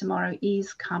 Tomorrow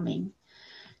is coming.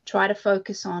 Try to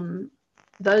focus on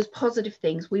those positive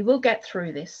things. We will get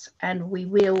through this, and we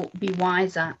will be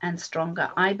wiser and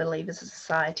stronger, I believe, as a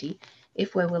society,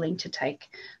 if we're willing to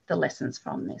take the lessons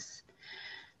from this.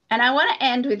 And I want to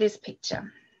end with this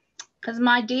picture, because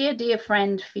my dear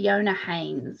friend Fiona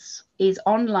Haynes is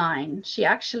online. She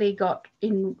actually got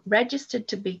registered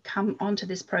to come onto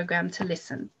this program to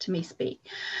listen to me speak.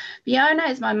 Fiona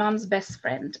is my mum's best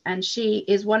friend, and she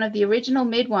is one of the original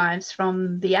midwives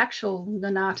from the actual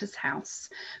Nonatus house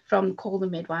from Call the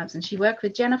Midwives, and she worked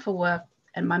with Jennifer Work.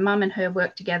 And my mum and her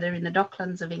worked together in the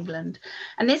Docklands of England.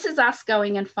 And this is us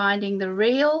going and finding the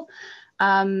real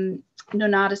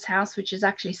Nonatus house, which is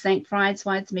actually St.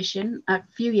 Friedwide's Mission, a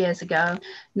few years ago,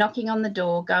 knocking on the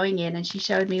door, going in, and she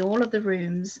showed me all of the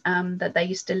rooms that they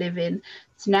used to live in.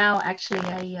 It's now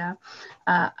actually a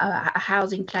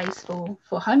housing place for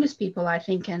homeless people, I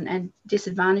think, and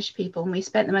disadvantaged people. And we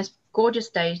spent the most gorgeous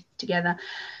day together.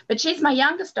 But she's my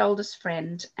oldest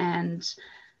friend, and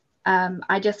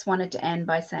I just wanted to end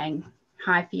by saying,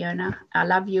 hi, Fiona, I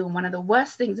love you. And one of the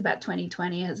worst things about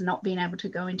 2020 has not been able to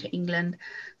go into England,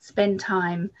 spend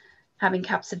time having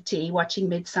cups of tea, watching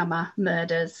Midsummer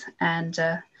Murders, and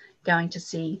going to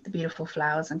see the beautiful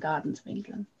flowers and gardens of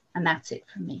England. And that's it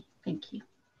for me. Thank you.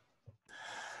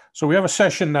 So we have a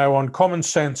session now on common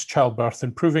sense childbirth,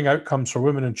 improving outcomes for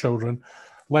women and children,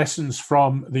 lessons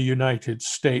from the United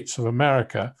States of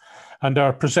America. And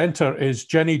our presenter is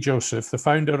Jenny Joseph, the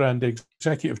founder and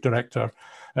executive director,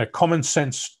 Common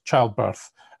Sense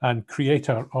Childbirth, and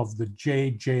creator of the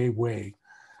JJ Way.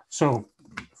 So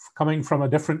coming from a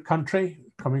different country,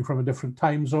 coming from a different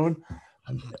time zone,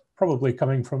 and probably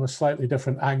coming from a slightly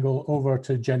different angle, over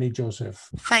to Jenny Joseph.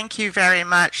 Thank you very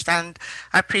much, and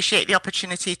I appreciate the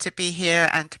opportunity to be here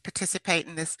and to participate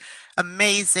in this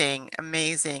amazing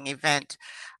event.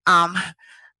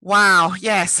 Wow,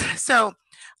 yes. So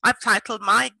I've titled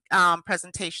my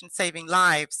presentation Saving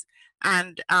Lives,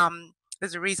 and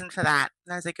there's a reason for that.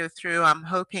 As I go through, I'm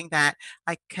hoping that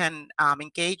I can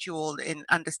engage you all in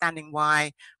understanding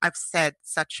why I've said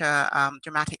such a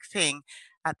dramatic thing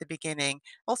at the beginning.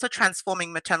 Also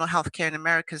transforming maternal health care in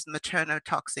America's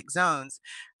maternotoxic zones.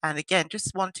 And again,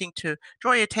 just wanting to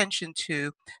draw your attention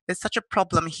to, there's such a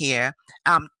problem here,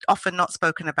 often not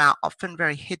spoken about, often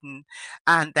very hidden,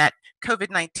 and that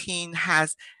COVID-19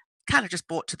 has kind of just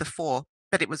brought to the fore,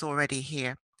 but it was already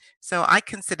here. So I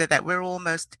consider that we're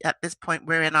almost at this point,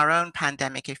 we're in our own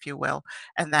pandemic, if you will,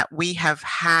 and that we have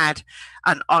had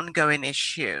an ongoing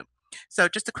issue. So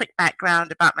just a quick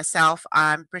background about myself.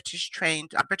 I'm British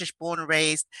trained, I'm British born and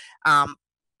raised,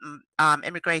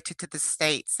 immigrated to the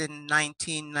States in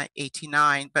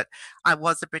 1989, but I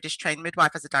was a British trained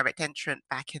midwife as a direct entrant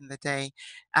back in the day.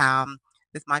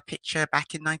 With my picture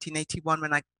back in 1981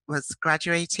 when I was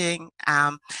graduating.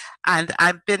 And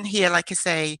I've been here, like I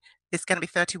say, it's going to be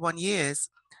 31 years.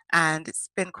 And it's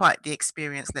been quite the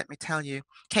experience, let me tell you.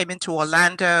 Came into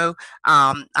Orlando.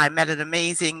 I met an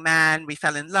amazing man. We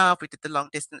fell in love. We did the long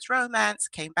distance romance,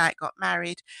 came back, got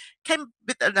married, came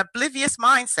with an oblivious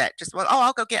mindset. Just, well, oh,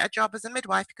 I'll go get a job as a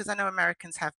midwife because I know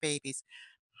Americans have babies.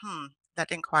 That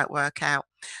didn't quite work out.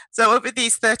 So over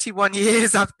these 31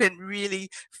 years, I've been really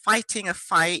fighting a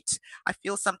fight. I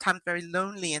feel sometimes very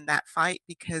lonely in that fight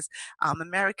because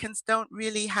Americans don't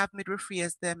really have midwifery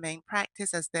as their main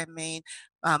practice, as their main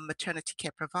maternity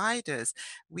care providers.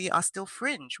 We are still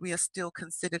fringe. We are still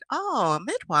considered, oh, a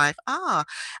midwife,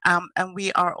 and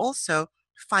we are also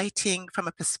fighting from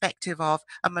a perspective of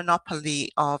a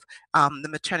monopoly of the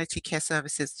maternity care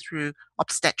services through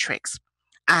obstetrics.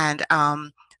 And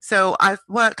so I've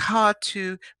worked hard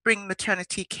to bring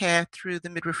maternity care through the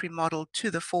midwifery model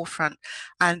to the forefront.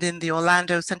 And in the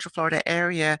Orlando, Central Florida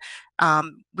area,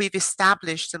 we've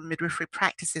established some midwifery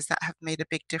practices that have made a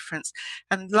big difference.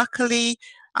 And luckily,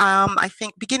 I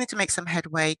think beginning to make some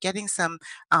headway, getting some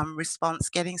response,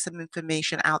 getting some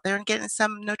information out there and getting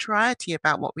some notoriety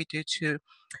about what we do too.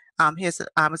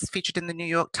 Was featured in the New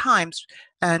York Times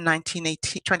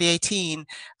 2018,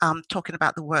 talking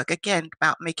about the work, again,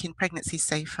 about making pregnancy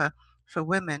safer for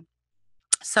women.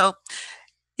 So,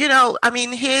 you know, I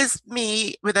mean, here's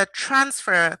me with a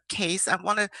transfer case. I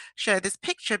want to share this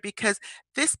picture because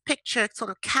this picture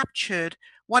sort of captured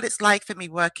what it's like for me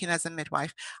working as a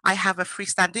midwife. I have a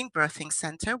freestanding birthing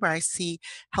center where I see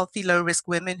healthy, low-risk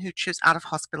women who choose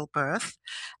out-of-hospital birth.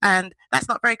 And that's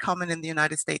not very common in the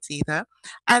United States either.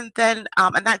 And then,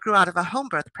 and that grew out of a home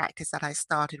birth practice that I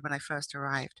started when I first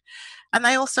arrived. And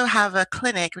I also have a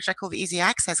clinic, which I call the Easy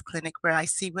Access Clinic, where I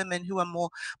see women who are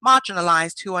more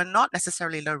marginalized, who are not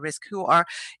necessarily low risk, who are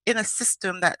in a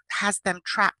system that has them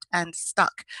trapped and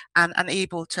stuck and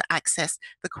unable to access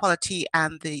the quality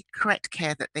and the correct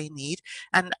care that they need.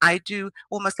 And I do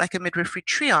almost like a midwifery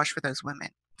triage for those women.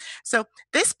 So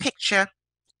this picture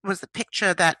was the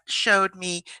picture that showed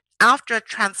me after a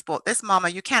transport. This mama,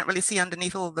 you can't really see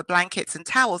underneath all the blankets and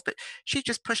towels, but she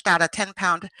just pushed out a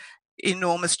 10-pound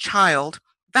enormous child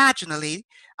vaginally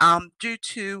due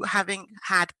to having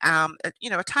had a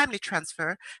timely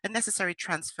transfer, a necessary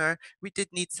transfer. We did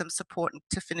need some support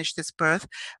to finish this birth,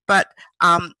 but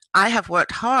I have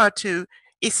worked hard to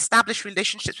establish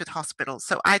relationships with hospitals.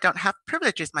 So I don't have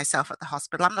privileges myself at the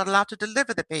hospital. I'm not allowed to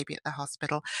deliver the baby at the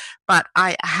hospital, but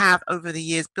I have over the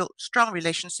years built strong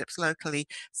relationships locally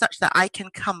such that I can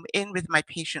come in with my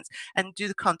patients and do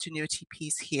the continuity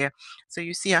piece here. So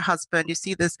you see her husband, you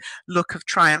see this look of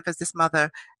triumph as this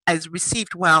mother is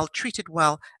received well, treated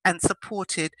well, and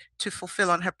supported to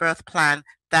fulfill on her birth plan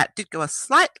that did go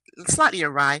slightly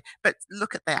awry, but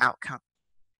look at their outcome.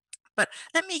 But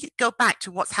let me go back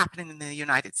to what's happening in the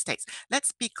United States.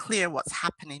 Let's be clear what's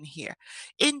happening here.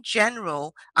 In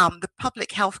general, the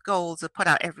public health goals are put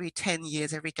out every 10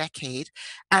 years, every decade,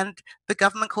 and the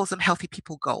government calls them healthy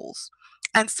people goals.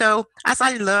 And so as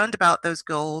I learned about those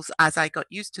goals, as I got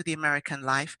used to the American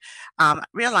life,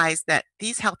 realized that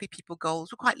these healthy people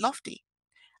goals were quite lofty.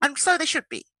 And so they should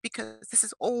be, because this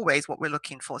is always what we're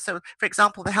looking for. So, for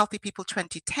example, the Healthy People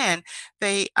 2010,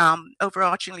 they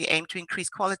overarchingly aim to increase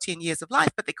quality in years of life,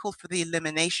 but they call for the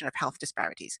elimination of health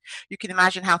disparities. You can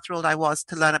imagine how thrilled I was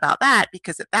to learn about that,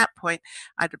 because at that point,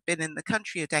 I'd been in the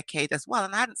country a decade as well,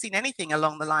 and I hadn't seen anything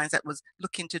along the lines that was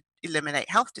looking to eliminate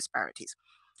health disparities.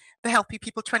 The Healthy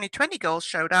People 2020 goals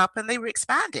showed up and they were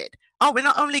expanded. Oh, we're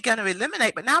not only going to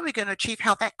eliminate, but now we're going to achieve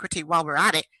health equity while we're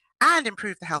at it and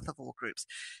improve the health of all groups.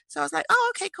 So I was like,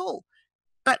 oh, okay, cool.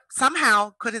 But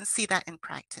somehow couldn't see that in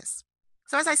practice.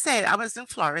 So as I said, I was in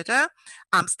Florida.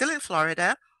 I'm still in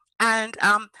Florida. And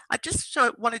I just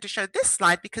wanted to show this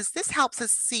slide because this helps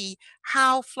us see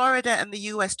how Florida and the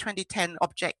US 2010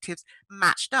 objectives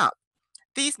matched up.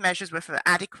 These measures were for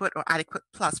adequate or adequate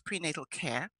plus prenatal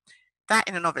care. That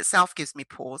in and of itself gives me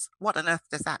pause. What on earth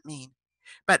does that mean?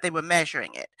 But they were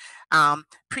measuring it.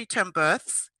 Preterm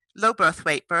births, low birth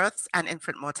weight births, and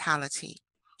infant mortality.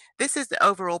 This is the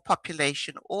overall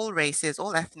population, all races,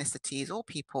 all ethnicities, all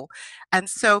people. And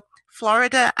so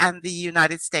Florida and the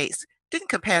United States didn't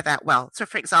compare that well. So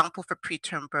for example, for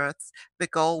preterm births, the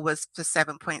goal was for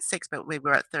 7.6, but we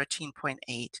were at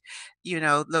 13.8. You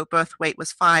know, low birth weight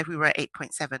was 5, we were at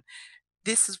 8.7.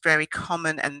 This is very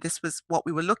common, and this was what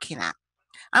we were looking at.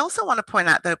 I also want to point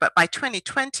out, though, but by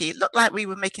 2020, it looked like we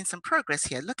were making some progress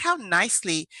here. Look how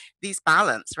nicely these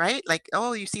balance, right? Like,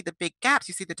 oh, you see the big gaps,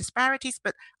 you see the disparities,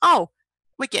 but oh,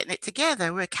 we're getting it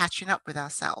together. We're catching up with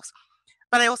ourselves.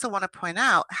 But I also want to point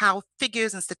out how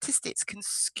figures and statistics can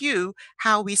skew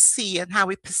how we see and how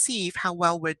we perceive how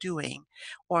well we're doing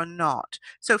or not.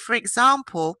 So, for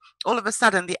example, all of a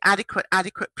sudden, the adequate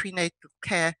prenatal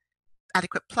care,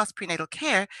 adequate plus prenatal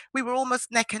care, we were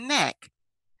almost neck and neck.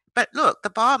 But look, the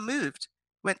bar moved,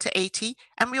 went to 80,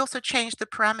 and we also changed the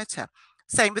parameter.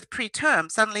 Same with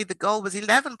preterm. Suddenly the goal was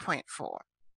 11.4.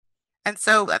 And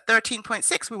so at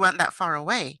 13.6, we weren't that far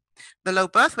away. The low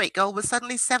birth weight goal was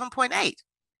suddenly 7.8.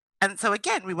 And so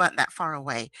again, we weren't that far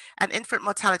away. And infant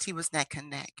mortality was neck and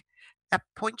neck. That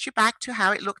points you back to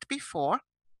how it looked before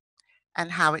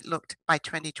and how it looked by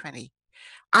 2020.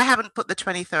 I haven't put the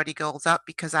 2030 goals up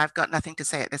because I've got nothing to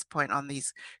say at this point on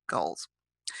these goals.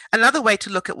 Another way to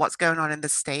look at what's going on in the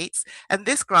States, and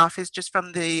this graph is just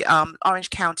from the Orange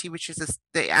County, which is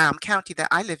the county that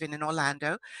I live in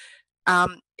Orlando.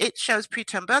 It shows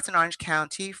preterm births in Orange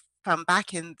County from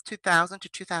back in 2000 to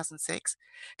 2006.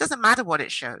 It doesn't matter what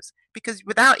it shows, because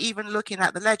without even looking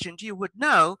at the legend, you would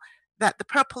know that the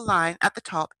purple line at the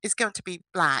top is going to be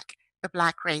black, the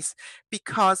black race,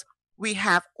 because we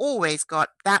have always got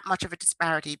that much of a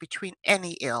disparity between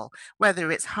any ill,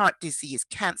 whether it's heart disease,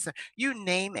 cancer, you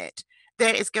name it.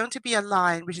 There is going to be a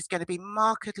line which is going to be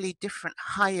markedly different,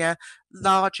 higher,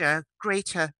 larger,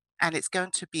 greater, and it's going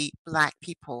to be Black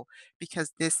people,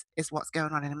 because this is what's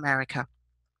going on in America.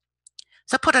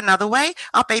 So put another way,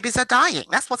 our babies are dying.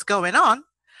 That's what's going on.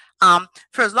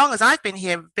 For as long as I've been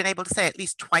here, I've been able to say at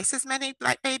least twice as many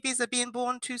Black babies are being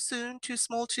born too soon, too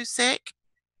small, too sick.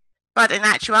 But in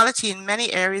actuality, in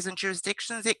many areas and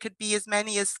jurisdictions, it could be as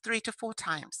many as 3 to 4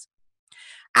 times.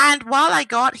 And while I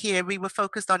got here, we were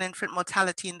focused on infant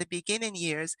mortality in the beginning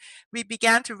years. We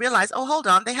began to realize, oh, hold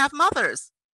on, they have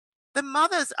mothers. The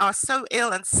mothers are so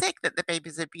ill and sick that the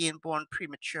babies are being born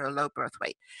premature, low birth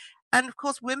weight. And of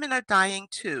course, women are dying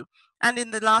too. And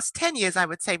in the last 10 years, I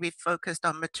would say we've focused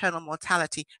on maternal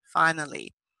mortality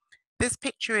finally. This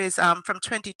picture is from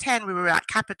 2010. We were at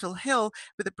Capitol Hill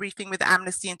with a briefing with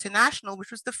Amnesty International, which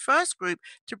was the first group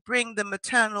to bring the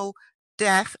maternal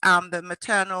death, the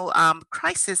maternal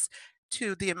crisis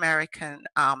to the American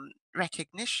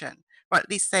recognition, or at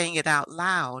least saying it out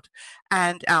loud.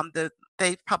 And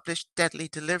they published Deadly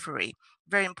Delivery,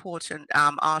 very important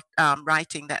art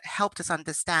writing that helped us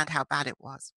understand how bad it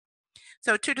was.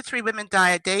 So 2 to 3 women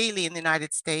die daily in the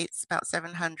United States, about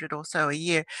 700 or so a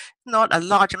year. Not a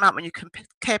large amount when you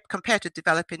compare to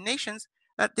developing nations.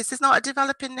 This is not a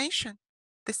developing nation.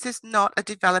 This is not a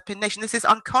developing nation. This is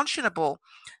unconscionable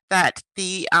that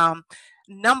the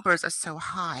numbers are so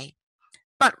high.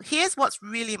 But here's what's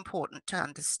really important to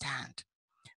understand.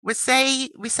 We say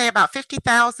about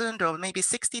 50,000 or maybe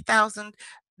 60,000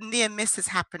 near misses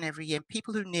happen every year,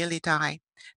 people who nearly die.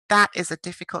 That is a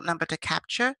difficult number to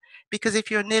capture, because if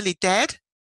you're nearly dead,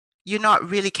 you're not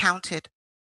really counted.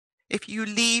 If you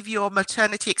leave your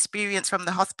maternity experience from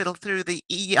the hospital through the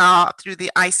ER, through the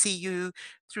ICU,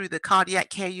 through the cardiac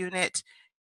care unit,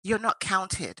 you're not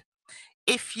counted.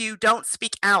 If you don't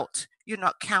speak out, you're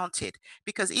not counted,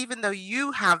 because even though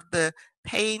you have the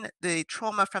pain, the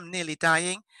trauma from nearly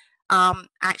dying,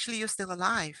 actually you're still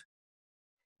alive.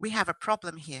 We have a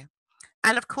problem here.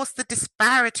 And of course, the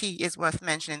disparity is worth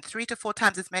mentioning. 3 to 4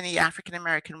 times as many African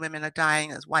American women are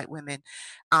dying as white women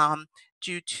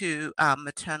due to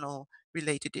maternal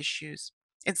related issues.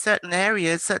 In certain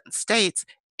areas, certain states,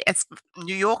 it's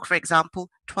New York, for example,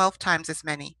 12 times as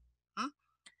many.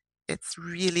 It's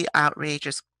really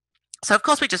outrageous. So of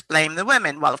course we just blame the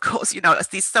women. Well, of course, you know, it's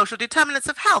these social determinants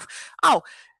of health. Oh,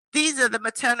 these are the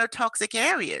maternotoxic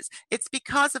areas. It's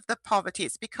because of the poverty.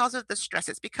 It's because of the stress.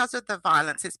 It's because of the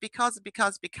violence. It's because.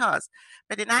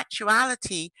 But in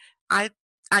actuality, I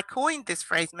coined this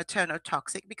phrase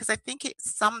maternotoxic because I think it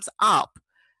sums up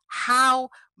how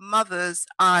mothers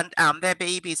and their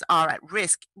babies are at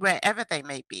risk wherever they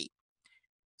may be.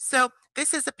 So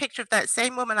this is a picture of that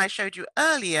same woman I showed you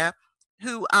earlier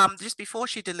who just before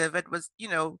she delivered was, you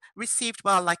know, received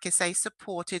well, like I say,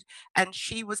 supported, and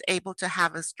she was able to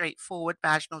have a straightforward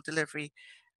vaginal delivery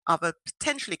of a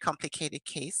potentially complicated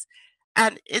case.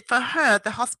 And for her,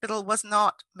 the hospital was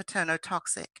not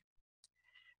maternotoxic.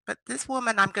 But this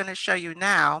woman I'm going to show you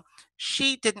now,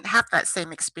 she didn't have that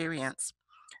same experience.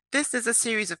 This is a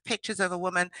series of pictures of a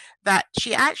woman that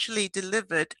she actually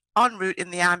delivered en route in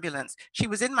the ambulance. She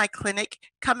was in my clinic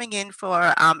coming in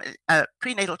for a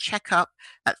prenatal checkup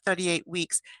at 38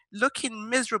 weeks, looking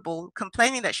miserable,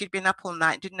 complaining that she'd been up all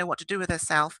night, didn't know what to do with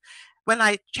herself. When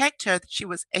I checked her, she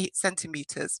was 8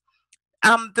 centimeters.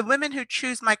 The women who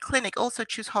choose my clinic also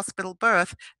choose hospital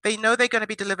birth. They know they're going to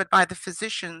be delivered by the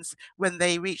physicians when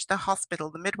they reach the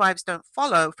hospital. The midwives don't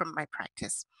follow from my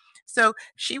practice. So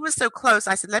she was so close,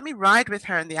 I said, let me ride with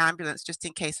her in the ambulance just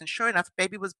in case. And sure enough,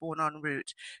 baby was born en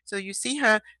route. So you see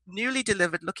her newly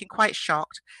delivered, looking quite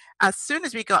shocked. As soon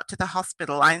as we got to the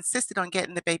hospital, I insisted on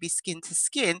getting the baby skin to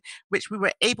skin, which we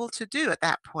were able to do at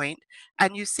that point.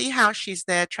 And you see how she's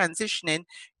there transitioning,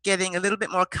 getting a little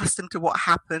bit more accustomed to what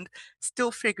happened,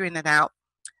 still figuring it out.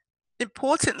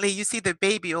 Importantly, you see the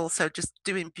baby also just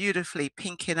doing beautifully,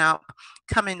 pinking up,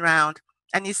 coming round,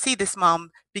 and you see this mom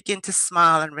begin to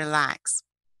smile and relax.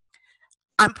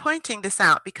 I'm pointing this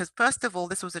out because, first of all,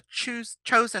 this was a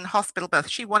chosen hospital birth.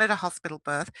 She wanted a hospital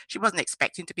birth. She wasn't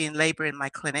expecting to be in labor in my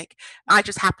clinic. I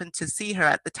just happened to see her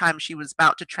at the time she was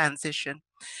about to transition.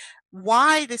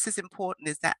 Why this is important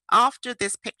is that after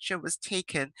this picture was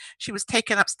taken, she was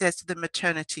taken upstairs to the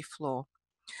maternity floor.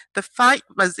 The fight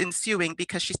was ensuing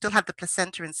because she still had the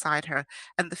placenta inside her,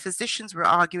 and the physicians were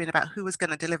arguing about who was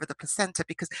going to deliver the placenta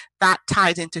because that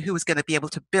tied into who was going to be able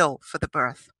to bill for the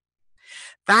birth.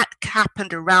 That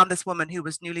happened around this woman who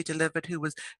was newly delivered, who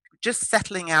was just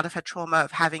settling out of her trauma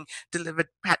of having delivered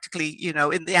practically, you know,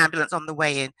 in the ambulance on the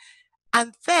way in.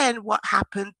 And then what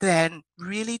happened then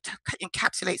really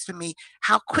encapsulates for me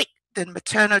how quick the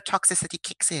maternotoxicity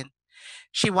kicks in.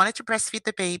 She wanted to breastfeed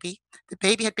the baby. The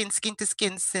baby had been skin to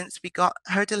skin since we got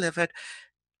her delivered.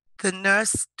 The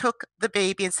nurse took the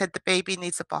baby and said the baby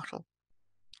needs a bottle.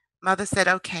 Mother said,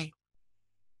 okay.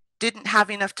 Didn't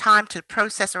have enough time to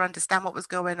process or understand what was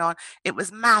going on. It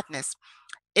was madness.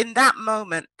 In that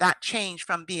moment, that changed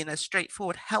from being a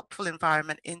straightforward, helpful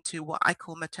environment into what I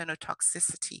call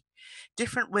maternotoxicity.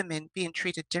 Different women being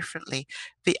treated differently.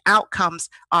 The outcomes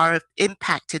are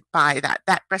impacted by that.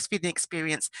 That breastfeeding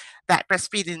experience, that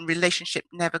breastfeeding relationship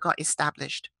never got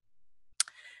established.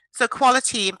 So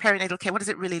quality in perinatal care, what does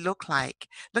it really look like?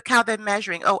 Look how they're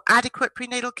measuring. Oh, adequate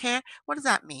prenatal care. What does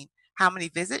that mean? How many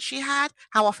visits she had,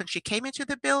 how often she came into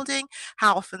the building,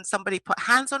 how often somebody put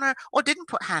hands on her or didn't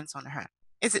put hands on her.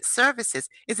 Is it services?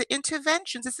 Is it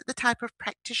interventions? Is it the type of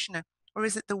practitioner? Or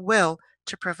is it the will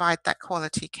to provide that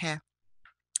quality care?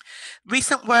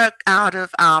 Recent work out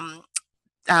of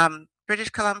British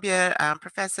Columbia,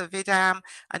 Professor Vidam,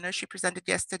 I know she presented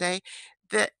yesterday,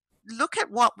 that look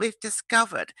at what we've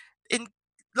discovered in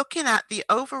looking at the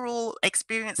overall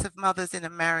experience of mothers in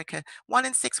America. 1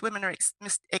 in 6 women are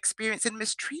experiencing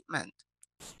mistreatment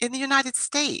in the United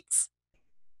States.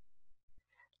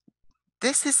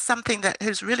 This is something that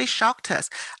has really shocked us.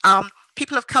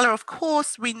 People of color, of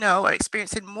course, we know are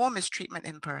experiencing more mistreatment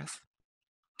in birth.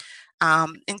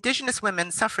 Indigenous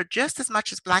women suffer just as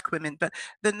much as Black women, but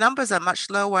the numbers are much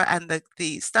lower and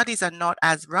the studies are not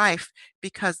as rife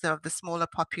because of the smaller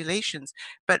populations.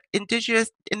 But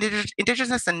Indigenous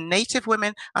and Native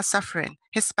women are suffering.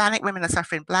 Hispanic women are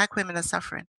suffering. Black women are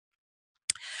suffering.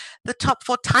 The top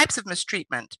 4 types of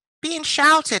mistreatment: being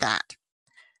shouted at,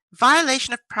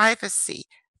 violation of privacy,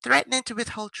 threatening to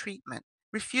withhold treatment,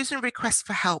 refusing requests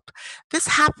for help. This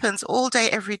happens all day,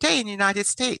 every day in the United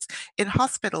States, in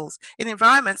hospitals, in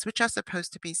environments which are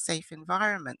supposed to be safe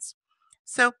environments.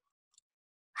 So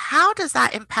how does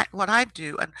that impact what I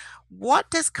do, and what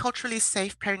does culturally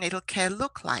safe perinatal care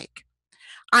look like?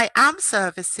 I am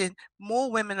servicing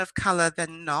more women of color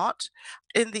than not.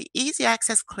 In the Easy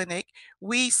Access Clinic,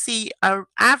 we see an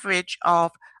average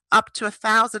of up to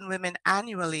 1,000 women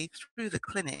annually through the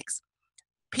clinics.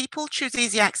 People choose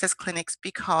Easy Access clinics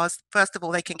because, first of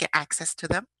all, they can get access to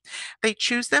them. They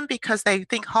choose them because they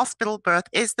think hospital birth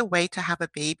is the way to have a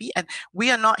baby. And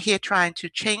we are not here trying to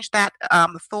change that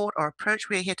thought or approach.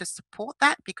 We're here to support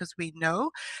that because we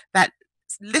know that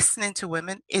listening to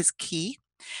women is key.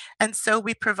 And so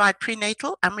we provide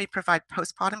prenatal and we provide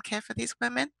postpartum care for these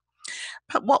women.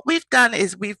 But what we've done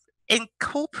is we've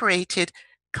incorporated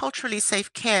culturally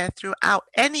safe care throughout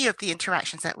any of the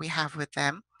interactions that we have with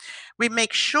them. We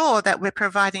make sure that we're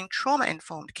providing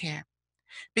trauma-informed care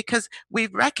because we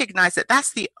recognize that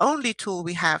that's the only tool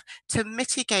we have to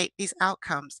mitigate these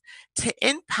outcomes, to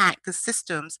impact the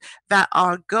systems that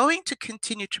are going to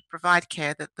continue to provide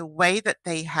care the way that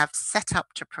they have set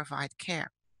up to provide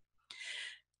care.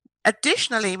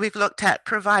 Additionally, we've looked at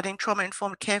providing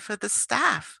trauma-informed care for the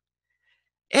staff.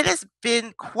 It has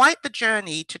been quite the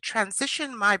journey to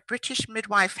transition my British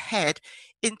midwife head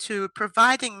into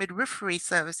providing midwifery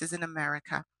services in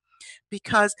America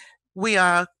because we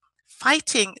are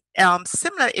fighting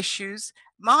similar issues,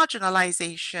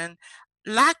 marginalization,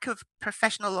 lack of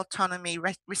professional autonomy,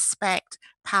 respect,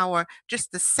 power,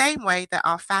 just the same way that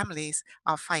our families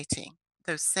are fighting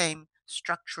those same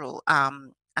structural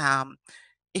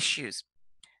issues.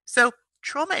 So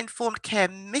trauma-informed care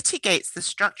mitigates the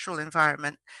structural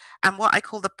environment and what I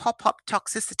call the pop-up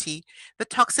toxicity, the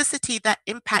toxicity that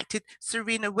impacted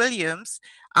Serena Williams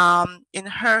in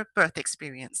her birth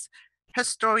experience. Her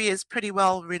story is pretty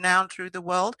well renowned through the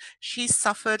world. She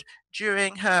suffered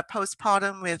during her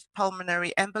postpartum with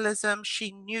pulmonary embolism.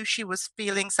 She knew she was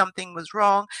feeling something was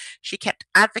wrong. She kept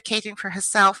advocating for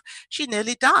herself. She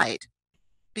nearly died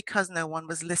because no one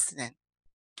was listening.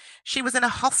 She was in a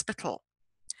hospital.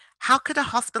 How could a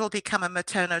hospital become a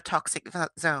maternotoxic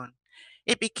zone?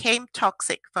 It became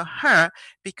toxic for her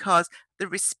because the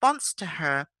response to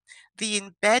her, the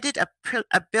embedded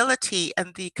ability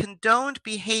and the condoned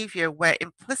behavior where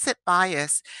implicit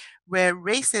bias, where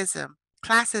racism,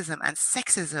 classism, and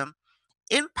sexism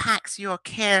impacts your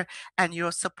care and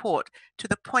your support to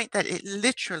the point that it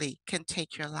literally can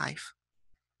take your life.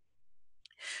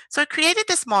 So I created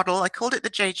this model. I called it the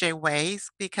JJ Ways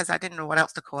because I didn't know what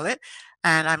else to call it.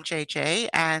 And I'm JJ.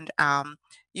 And,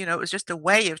 it was just a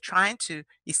way of trying to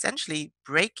essentially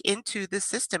break into the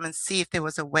system and see if there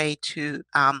was a way to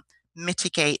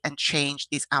mitigate and change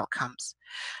these outcomes.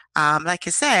 Like I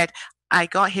said, I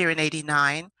got here in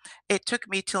 '89. It took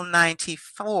me till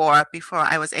 '94 before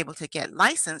I was able to get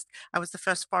licensed. I was the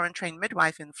first foreign trained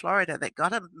midwife in Florida that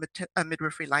got a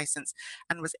midwifery license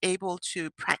and was able to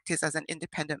practice as an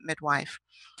independent midwife.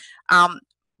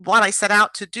 What I set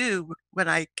out to do when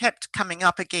I kept coming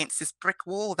up against this brick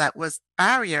wall that was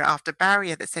barrier after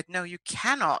barrier that said, no, you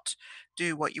cannot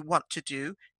do what you want to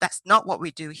do. That's not what we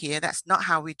do here. That's not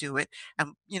how we do it.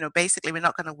 And, basically, we're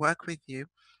not going to work with you.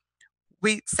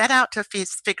 We set out to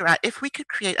figure out if we could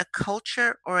create a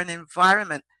culture or an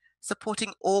environment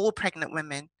supporting all pregnant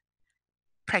women,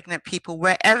 pregnant people,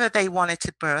 wherever they wanted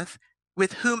to birth,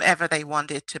 with whomever they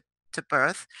wanted to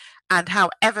birth, and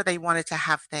however they wanted to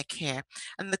have their care.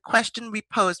 And the question we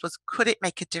posed was, could it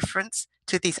make a difference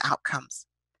to these outcomes?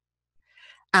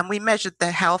 And we measured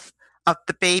the health of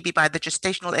the baby by the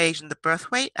gestational age and the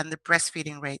birth weight and the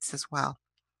breastfeeding rates as well.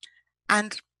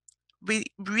 And we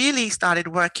really started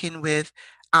working with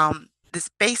this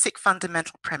basic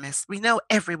fundamental premise. We know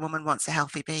every woman wants a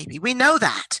healthy baby. We know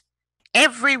that.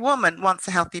 Every woman wants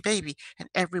a healthy baby, and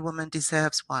every woman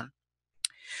deserves one.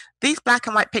 These black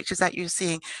and white pictures that you're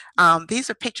seeing, these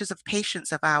are pictures of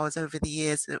patients of ours over the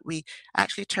years that we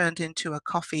actually turned into a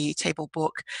coffee table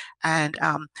book. And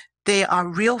they are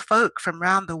real folk from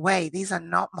around the way. These are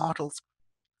not models.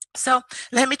 So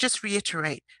let me just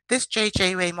reiterate, this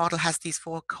JJWay model has these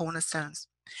 4 cornerstones.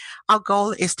 Our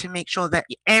goal is to make sure that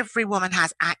every woman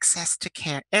has access to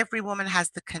care. Every woman has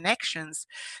the connections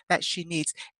that she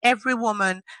needs. Every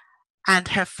woman and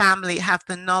her family have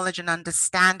the knowledge and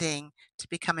understanding to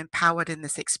become empowered in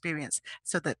this experience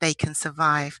so that they can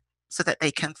survive, so that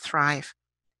they can thrive.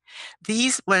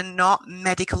 These were not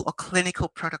medical or clinical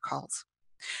protocols.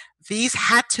 These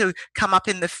had to come up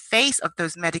in the face of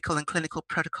those medical and clinical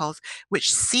protocols,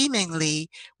 which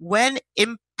seemingly, when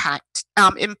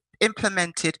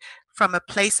implemented from a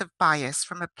place of bias,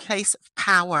 from a place of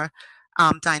power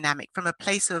dynamic, from a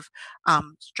place of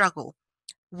struggle,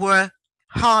 were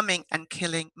harming and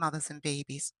killing mothers and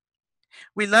babies.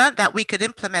 We learned that we could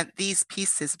implement these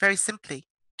pieces very simply,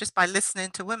 just by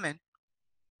listening to women,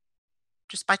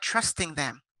 just by trusting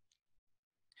them,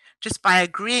 just by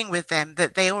agreeing with them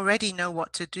that they already know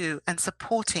what to do and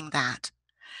supporting that.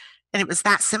 And it was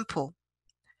that simple.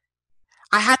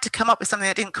 I had to come up with something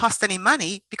that didn't cost any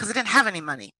money because I didn't have any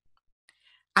money.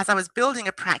 As I was building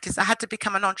a practice, I had to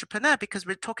become an entrepreneur because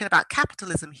we're talking about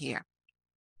capitalism here.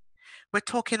 We're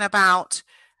talking about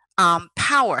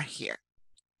power here.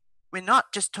 We're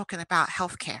not just talking about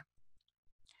healthcare.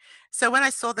 So when I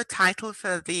saw the title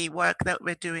for the work that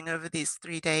we're doing over these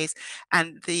 3 days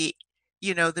and the,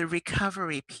 the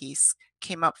recovery piece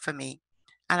came up for me,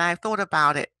 and I thought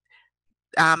about it.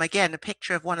 Again, a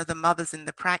picture of one of the mothers in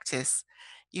the practice,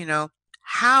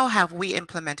 how have we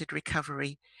implemented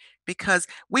recovery? Because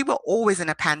we were always in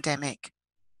a pandemic.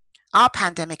 Our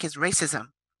pandemic is racism.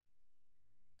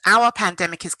 Our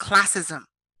pandemic is classism.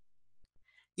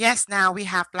 Yes, now we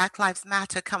have Black Lives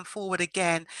Matter come forward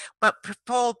again, but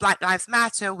before Black Lives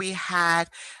Matter, we had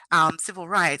civil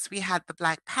rights, we had the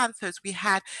Black Panthers, we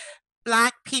had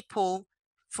Black people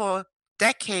for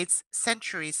decades,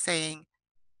 centuries saying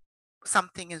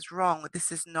something is wrong,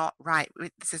 this is not right,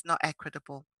 this is not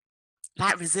equitable.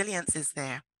 That resilience is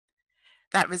there.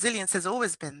 That resilience has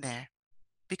always been there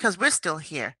because we're still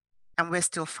here and we're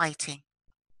still fighting.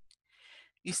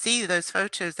 You see those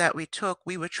photos that we took,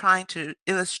 we were trying to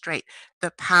illustrate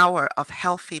the power of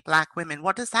healthy Black women.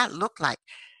 What does that look like?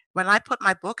 When I put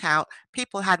my book out,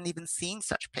 people hadn't even seen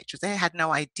such pictures. They had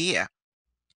no idea.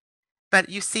 But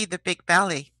you see the big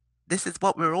belly. This is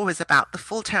what we're always about, the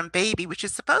full-term baby, which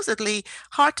is supposedly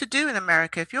hard to do in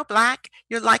America. If you're Black,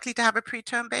 you're likely to have a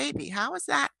preterm baby. How is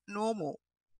that normal?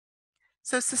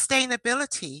 So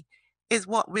sustainability is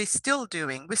what we're still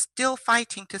doing. We're still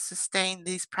fighting to sustain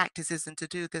these practices and to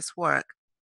do this work.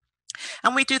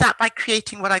 And we do that by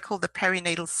creating what I call the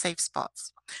perinatal safe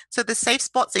spots. So the safe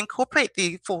spots incorporate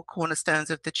the 4 cornerstones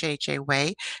of the JJ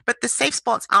way, but the safe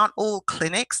spots aren't all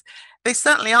clinics. They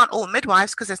certainly aren't all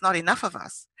midwives because there's not enough of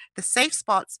us. The safe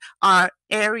spots are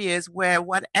areas where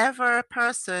whatever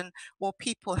person or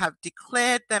people have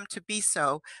declared them to be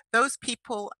so, those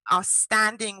people are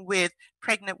standing with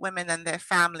pregnant women and their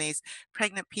families,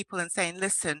 pregnant people, and saying,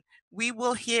 listen, we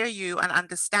will hear you and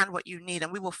understand what you need,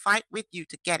 and we will fight with you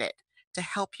to get it, to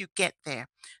help you get there.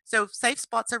 So safe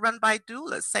spots are run by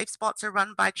doulas. Safe spots are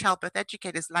run by childbirth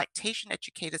educators, lactation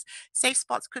educators. Safe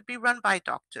spots could be run by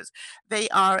doctors. They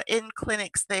are in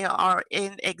clinics. They are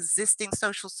in existing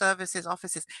social services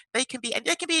offices. They can be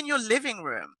in your living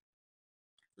room.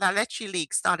 La Leche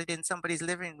League started in somebody's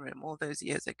living room all those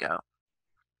years ago.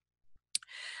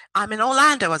 I'm in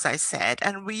Orlando, as I said,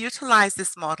 and we utilize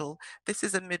this model. This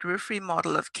is a midwifery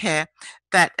model of care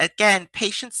that, again,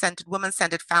 patient-centered,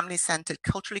 woman-centered, family-centered,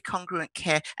 culturally congruent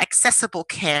care, accessible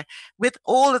care with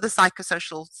all of the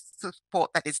psychosocial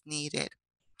support that is needed.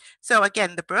 So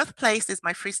again, the birthplace is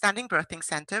my freestanding birthing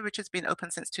center, which has been open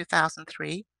since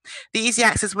 2003. The Easy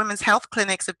Access Women's Health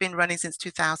Clinics have been running since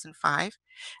 2005.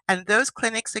 And those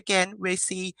clinics, again, we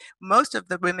see most of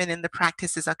the women in the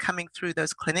practices are coming through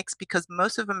those clinics because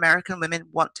most of American women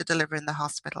want to deliver in the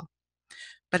hospital.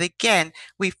 But again,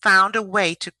 we found a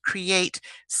way to create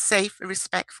safe,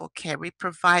 respectful care. We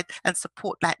provide and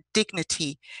support that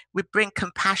dignity. We bring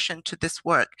compassion to this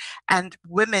work. And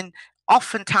women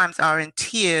oftentimes are in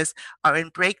tears, are in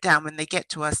breakdown when they get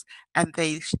to us and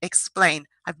they explain,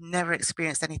 I've never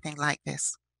experienced anything like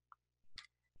this.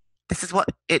 This is what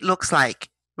it looks like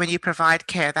when you provide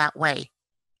care that way.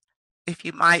 If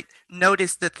you might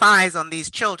notice the thighs on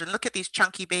these children, look at these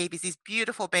chunky babies, these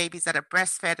beautiful babies that are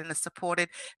breastfed and are supported.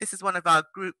 This is one of our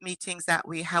group meetings that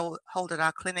we hold at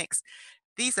our clinics.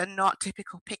 These are not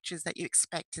typical pictures that you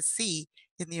expect to see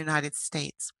in the United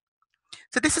States.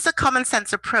 So this is a common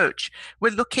sense approach.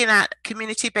 We're looking at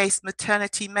community-based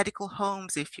maternity medical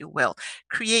homes, if you will,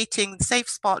 creating safe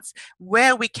spots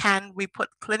where we can. We put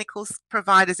clinical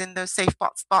providers in those safe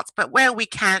spots, but where we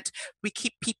can't, we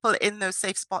keep people in those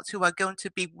safe spots who are going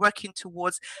to be working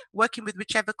with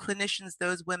whichever clinicians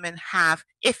those women have,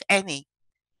 if any.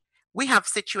 We have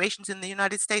situations in the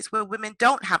United States where women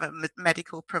don't have a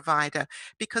medical provider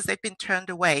because they've been turned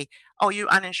away. Oh, you're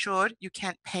uninsured, you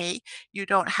can't pay, you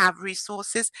don't have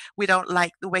resources, we don't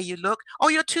like the way you look. Oh,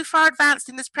 you're too far advanced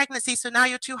in this pregnancy, so now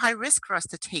you're too high risk for us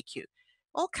to take you.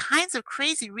 All kinds of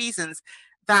crazy reasons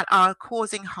that are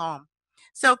causing harm.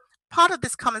 So part of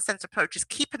this common sense approach is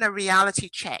keeping a reality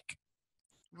check.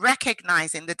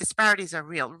 Recognizing the disparities are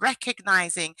real,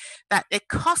 recognizing that it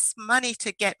costs money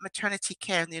to get maternity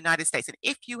care in the United States. And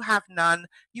if you have none,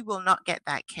 you will not get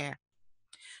that care.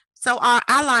 So our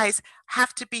allies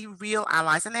have to be real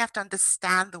allies and they have to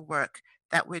understand the work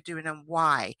that we're doing and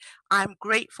why. I'm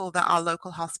grateful that our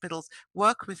local hospitals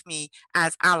work with me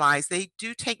as allies. They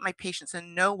do take my patients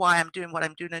and know why I'm doing what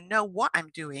I'm doing and know what I'm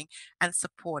doing and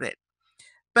support it.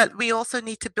 But we also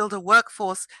need to build a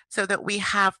workforce so that we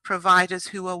have providers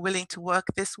who are willing to work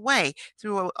this way,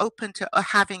 who are open to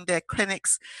having their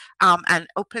clinics and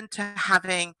open to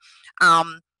having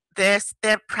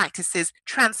their practices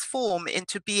transform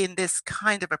into being this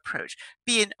kind of approach,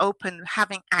 being open,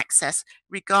 having access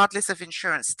regardless of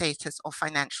insurance status or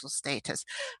financial status,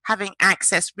 having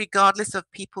access regardless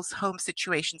of people's home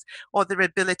situations or their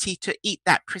ability to eat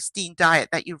that pristine diet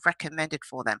that you've recommended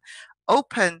for them.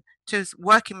 Open to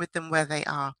working with them where they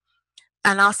are.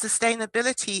 And our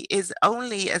sustainability is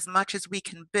only as much as we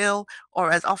can bill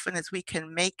or as often as we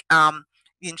can make the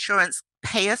insurance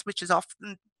pay us, which is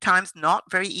oftentimes not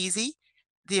very easy.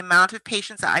 The amount of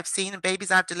patients that I've seen and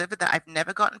babies I've delivered that I've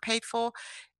never gotten paid for,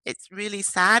 it's really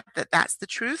sad that that's the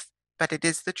truth, but it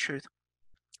is the truth.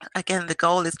 Again, the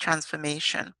goal is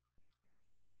transformation.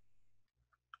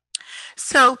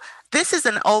 So this is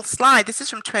an old slide. This is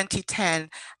from 2010.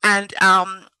 And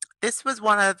this was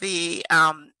one of the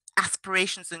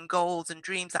aspirations and goals and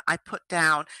dreams that I put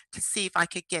down to see if I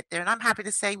could get there. And I'm happy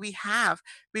to say we have.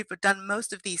 We've done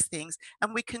most of these things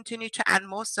and we continue to add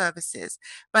more services.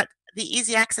 But the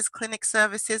easy access clinic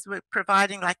services we're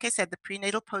providing, like I said, the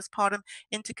prenatal, postpartum,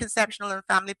 interconceptional and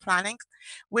family planning.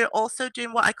 We're also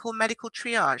doing what I call medical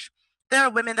triage. There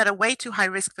are women that are way too high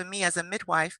risk for me as a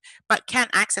midwife, but can't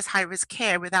access high risk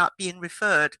care without being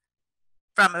referred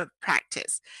from a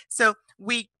practice. So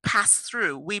we pass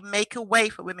through, we make a way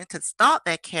for women to start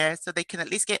their care so they can at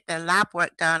least get their lab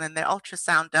work done and their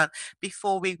ultrasound done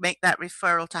before we make that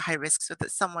referral to high risk so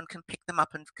that someone can pick them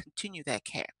up and continue their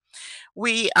care.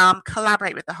 We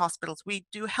collaborate with the hospitals. We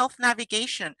do health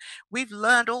navigation. We've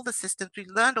learned all the systems, we've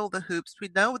learned all the hoops, we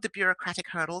know the bureaucratic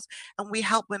hurdles, and we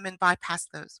help women bypass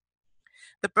those.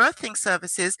 The birthing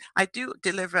services, I do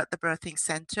deliver at the birthing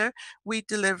center. We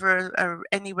deliver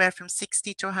anywhere from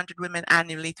 60 to 100 women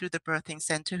annually through the birthing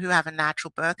center who have a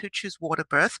natural birth, who choose water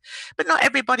birth, but not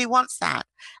everybody wants that.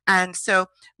 And so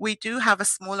we do have a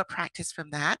smaller practice from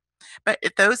that. But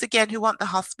those, again, who want the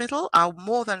hospital are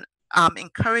more than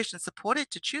encouraged and supported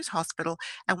to choose hospital,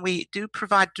 and we do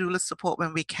provide doula support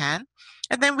when we can.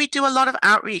 And then we do a lot of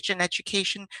outreach and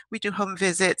education. We do home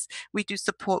visits, we do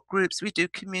support groups, we do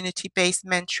community-based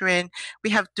mentoring, we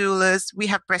have doulas, we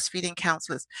have breastfeeding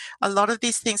counselors. A lot of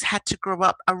these things had to grow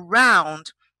up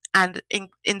around and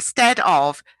instead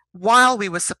of while we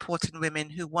were supporting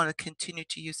women who want to continue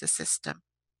to use the system.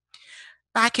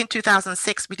 Back in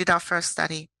 2006, we did our first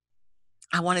study.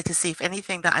 I wanted to see if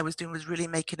anything that I was doing was really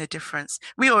making a difference.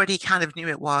 We already kind of knew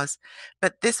it was,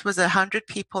 but this was 100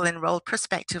 people enrolled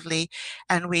prospectively,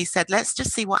 and we said, let's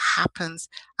just see what happens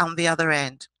on the other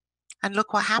end. And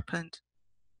look what happened.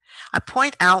 I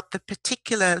point out the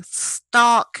particular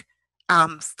stark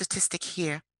statistic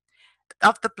here.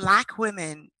 Of the Black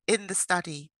women in the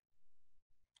study,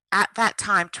 at that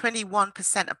time,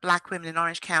 21% of Black women in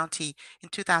Orange County in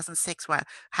 2006 were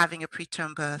having a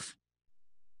preterm birth.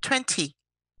 20%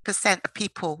 of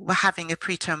people were having a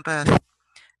preterm birth.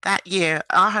 That year,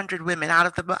 100 women, out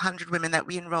of the 100 women that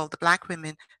we enrolled, the Black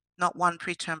women, not one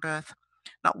preterm birth,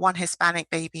 not one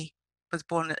Hispanic baby was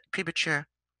born premature.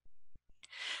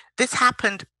 This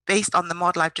happened based on the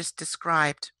model I've just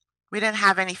described. We didn't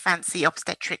have any fancy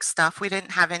obstetric stuff. We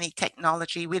didn't have any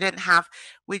technology. We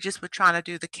just were trying to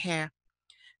do the care.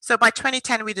 So by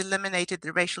 2010, we'd eliminated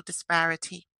the racial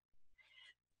disparity.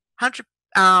 100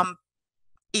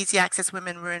 easy access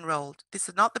women were enrolled. This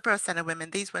is not the birth center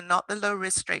women. These were not the low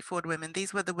risk, straightforward women.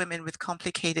 These were the women with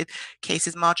complicated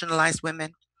cases, marginalized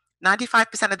women.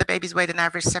 95% of the babies weighed an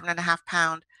average 7.5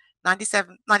 pounds.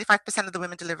 95% of the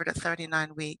women delivered at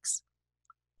 39 weeks.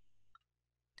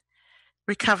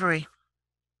 Recovery.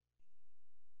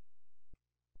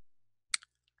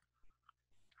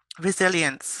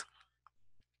 Resilience.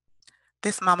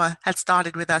 This mama had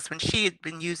started with us when she had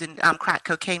been using crack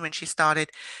cocaine when she started.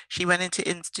 She went into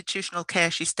institutional care.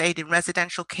 She stayed in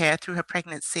residential care through her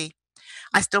pregnancy.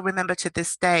 I still remember to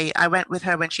this day, I went with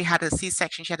her when she had a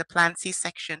C-section. She had a planned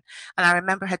C-section. And I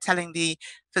remember her telling the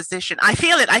physician, I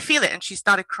feel it. And she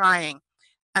started crying.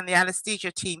 And the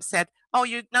anesthesia team said, oh,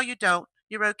 no, you don't.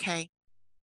 You're okay.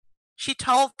 She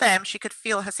told them she could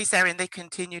feel her cesarean. They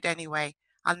continued anyway.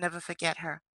 I'll never forget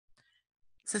her.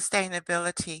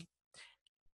 Sustainability.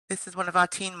 This is one of our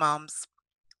teen moms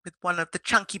with one of the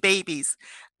chunky babies,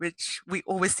 which we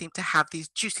always seem to have these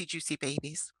juicy, juicy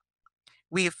babies.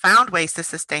 We have found ways to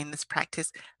sustain this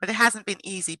practice, but it hasn't been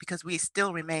easy because we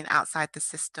still remain outside the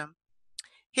system.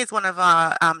 Here's one of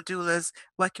our doulas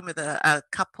working with a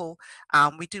couple.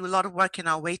 We do a lot of work in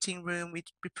our waiting room. We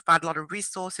provide a lot of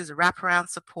resources, wraparound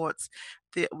supports.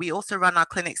 We also run our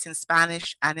clinics in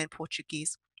Spanish and in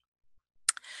Portuguese.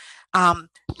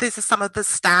 These are some of the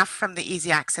staff from the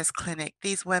Easy Access Clinic.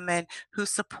 These women who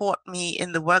support me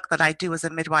in the work that I do as a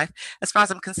midwife. As far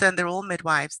as I'm concerned, they're all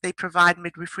midwives. They provide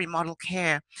midwifery model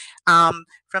care.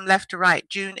 From left to right,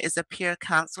 June is a peer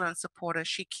counselor and supporter.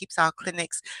 She keeps our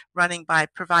clinics running by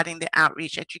providing the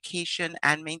outreach, education,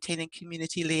 and maintaining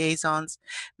community liaisons.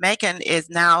 Megan is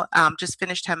now just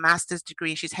finished her master's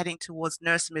degree. She's heading towards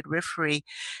nurse midwifery.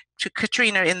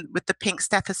 Katrina, with the pink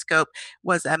stethoscope,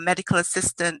 was a medical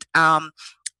assistant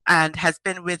and has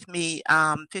been with me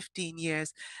 15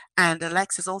 years. And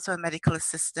Alex is also a medical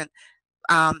assistant.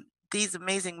 These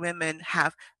amazing women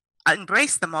have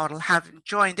embraced the model, have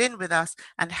joined in with us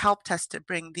and helped us to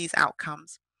bring these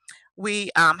outcomes.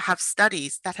 We have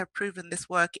studies that have proven this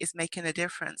work is making a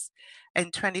difference.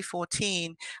 In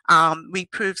 2014, we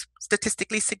proved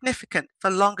statistically significant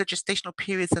for longer gestational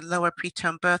periods and lower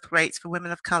preterm birth rates for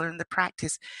women of color in the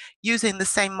practice, using the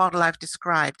same model I've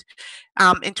described.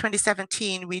 In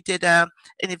 2017, we did an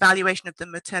evaluation of the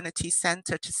maternity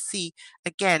center to see,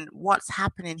 again, what's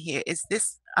happening here. Is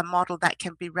this a model that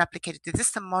can be replicated? Is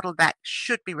this a model that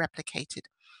should be replicated?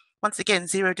 Once again,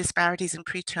 zero disparities in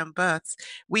preterm births.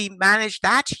 We managed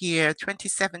that year,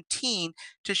 2017,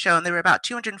 to show, and there were about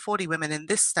 240 women in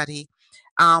this study,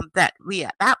 that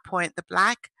at that point, the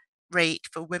Black rate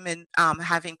for women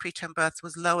having preterm births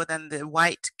was lower than the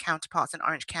white counterparts in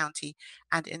Orange County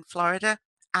and in Florida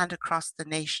and across the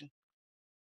nation.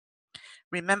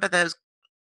 Remember those?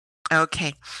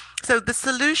 Okay, so the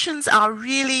solutions are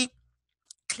really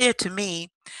clear to me,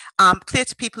 clear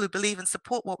to people who believe and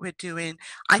support what we're doing.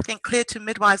 I think clear to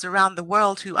midwives around the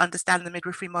world who understand the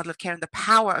midwifery model of care and the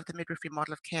power of the midwifery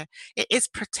model of care. It is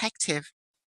protective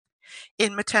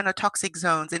in maternotoxic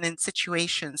zones and in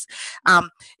situations.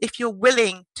 If you're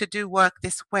willing to do work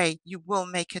this way, you will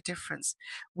make a difference.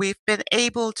 We've been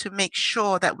able to make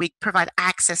sure that we provide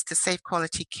access to safe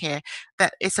quality care,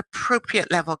 that it's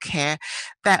appropriate level care,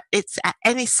 that it's at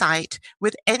any site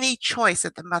with any choice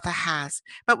that the mother has.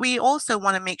 But we also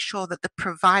want to make sure that the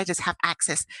providers have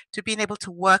access to being able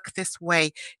to work this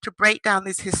way, to break down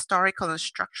these historical and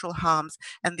structural harms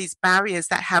and these barriers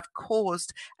that have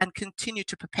caused and continue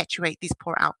to perpetuate these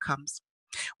poor outcomes.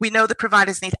 We know that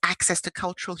providers need access to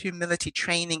cultural humility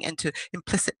training and to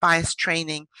implicit bias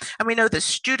training. And we know that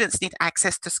students need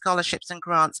access to scholarships and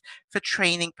grants for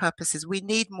training purposes. We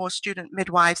need more student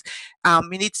midwives.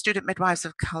 We need student midwives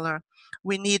of color.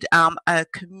 We need a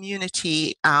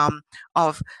community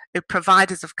of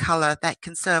providers of color that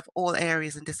can serve all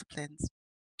areas and disciplines.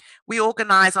 We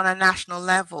organize on a national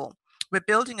level. We're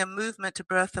building a movement to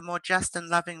birth a more just and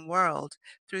loving world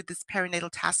through this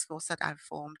perinatal task force that I've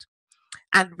formed.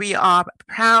 And we are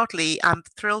proudly, I'm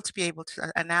thrilled to be able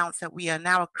to announce that we are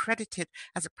now accredited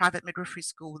as a private midwifery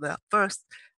school, the first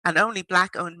and only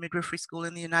Black-owned midwifery school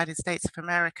in the United States of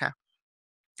America.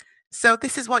 So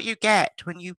this is what you get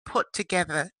when you put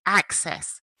together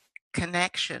access,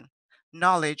 connection,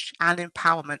 knowledge, and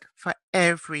empowerment for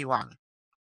everyone.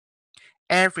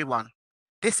 Everyone.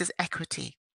 This is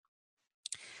equity.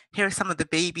 Here are some of the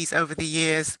babies over the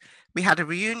years. We had a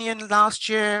reunion last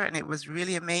year and it was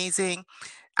really amazing.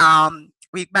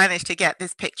 We managed to get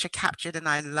this picture captured and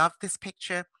I love this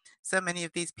picture. So many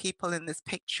of these people in this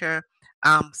picture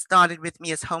started with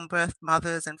me as home birth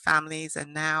mothers and families,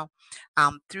 and now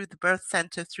through the birth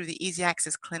center, through the Easy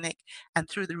Access Clinic, and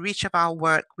through the reach of our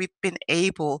work, we've been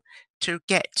able to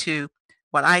get to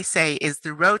what I say is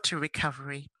the road to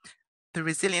recovery. The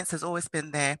resilience has always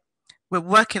been there. We're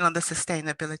working on the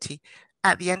sustainability.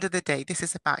 At the end of the day, this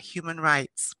is about human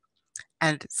rights.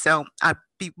 And so I'd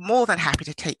be more than happy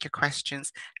to take your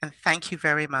questions. And thank you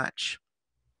very much.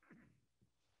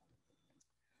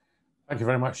 Thank you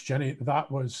very much, Jenny. That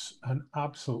was an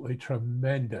absolutely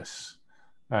tremendous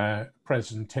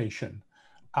presentation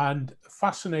and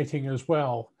fascinating as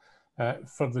well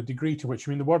for the degree to which,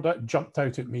 I mean, the word that jumped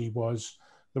out at me was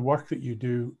the work that you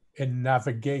do in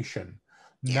navigation,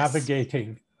 yes.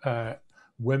 Navigating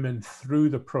women through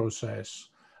the process,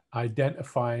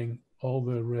 identifying all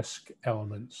the risk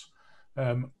elements.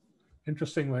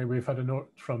 Interestingly, we've had a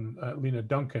note from Lena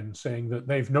Duncan saying that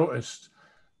they've noticed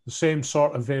the same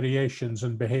sort of variations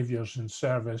in behaviours in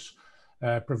service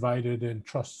provided in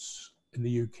trusts in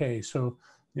the UK. So,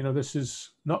 you know, this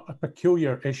is not a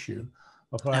peculiar issue.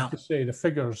 Although I have to say the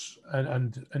figures,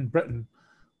 and in Britain,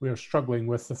 we are struggling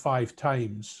with the 5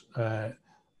 times the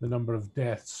number of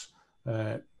deaths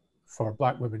for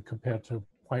Black women compared to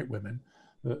white women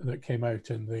that came out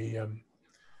in the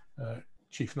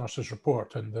chief nurse's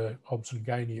report, and the Obs and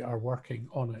Gynae are working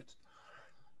on it.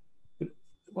 But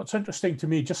what's interesting to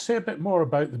me, just say a bit more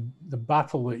about the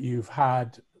battle that you've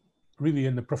had really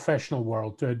in the professional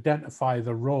world to identify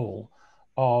the role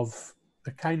of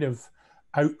the kind of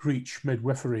outreach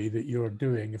midwifery that you're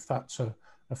doing, if that's a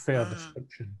fair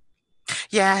description.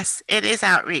 Yes, it is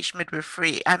outreach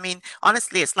midwifery. I mean,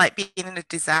 honestly, it's like being in a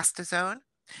disaster zone.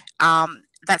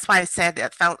 That's why I said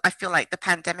I feel like the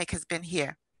pandemic has been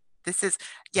here. This is,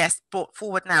 yes, brought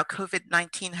forward now.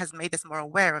 COVID-19 has made us more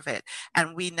aware of it.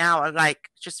 And we now are like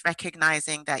just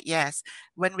recognizing that, yes,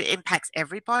 when it impacts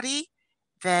everybody,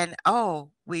 then, oh,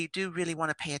 we do really want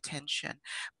to pay attention.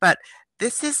 But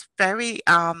this is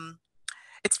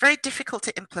it's very difficult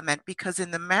to implement because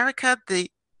in America, the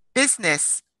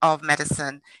business of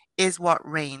medicine is what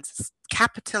reigns.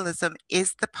 Capitalism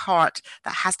is the part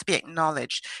that has to be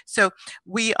acknowledged. So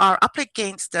we are up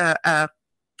against a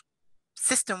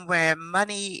system where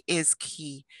money is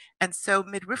key. And so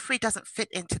midwifery doesn't fit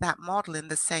into that model in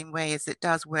the same way as it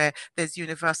does where there's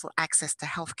universal access to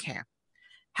healthcare.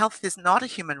 Health is not a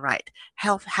human right.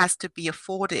 Health has to be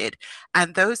afforded,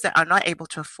 and those that are not able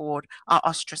to afford are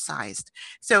ostracized.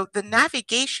 So the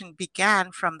navigation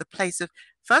began from the place of,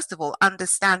 first of all,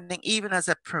 understanding, even as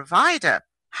a provider,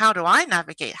 how do I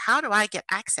navigate? How do I get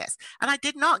access? And I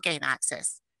did not gain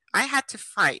access. I had to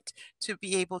fight to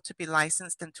be able to be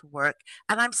licensed and to work,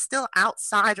 and I'm still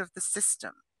outside of the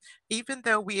system. Even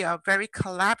though we are very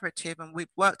collaborative and we've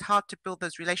worked hard to build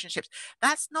those relationships,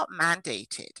 that's not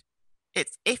mandated.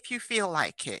 It's if you feel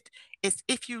like it. It's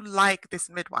if you like this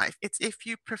midwife. It's if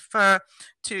you prefer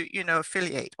to,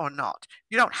 affiliate or not.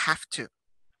 You don't have to.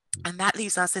 And that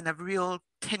leaves us in a real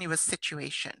tenuous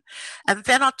situation. And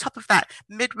then on top of that,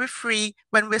 midwifery,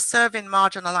 when we're serving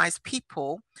marginalized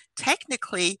people,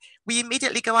 technically, we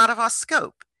immediately go out of our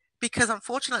scope. Because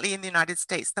unfortunately, in the United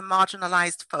States, the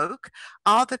marginalized folk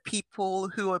are the people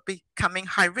who are becoming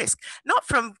high risk, not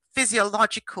from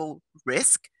physiological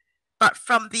risk, but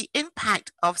from the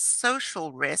impact of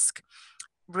social risk,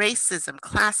 racism,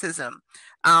 classism,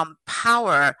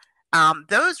 power,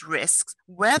 those risks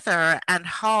weather and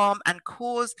harm and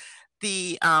cause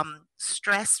the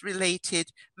stress-related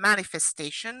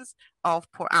manifestations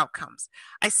of poor outcomes.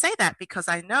 I say that because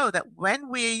I know that when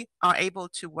we are able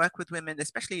to work with women,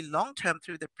 especially long-term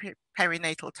through the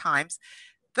perinatal times,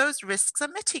 those risks are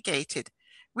mitigated.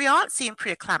 We aren't seeing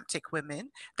preeclamptic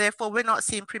women, therefore we're not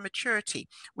seeing prematurity.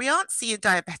 We aren't seeing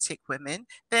diabetic women,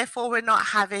 therefore we're not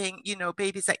having,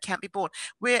 babies that can't be born.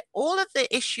 We're all of the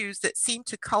issues that seem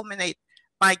to culminate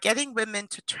by getting women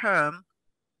to term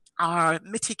are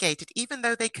mitigated, even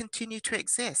though they continue to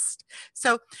exist.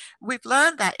 So we've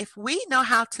learned that if we know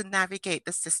how to navigate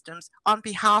the systems on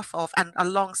behalf of and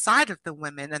alongside of the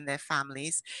women and their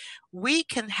families, we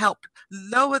can help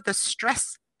lower the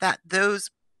stress that those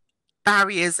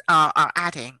barriers are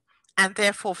adding, and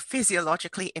therefore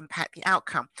physiologically impact the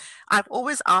outcome. I've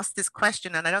always asked this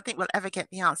question, and I don't think we'll ever get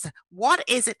the answer. What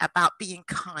is it about being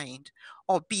kind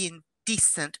or being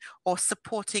decent or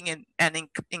supporting and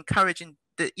encouraging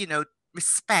the,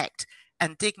 respect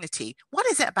and dignity? What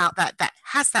is it about that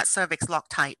has that cervix locked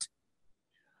tight?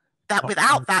 That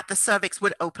without that, the cervix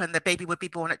would open, the baby would be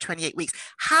born at 28 weeks.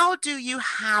 How do you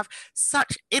have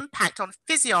such impact on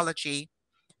physiology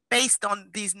based on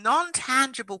these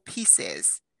non-tangible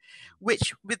pieces,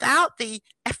 which without the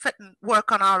effort and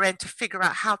work on our end to figure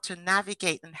out how to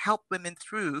navigate and help women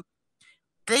through,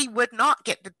 they would not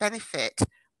get the benefit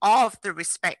of the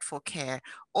respectful care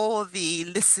or the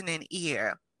listening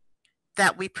ear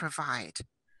that we provide.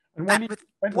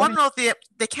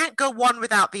 They can't go one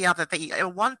without the other. They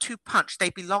a 1-2 punch. They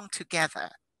belong together.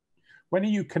 When are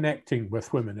you connecting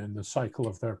with women in the cycle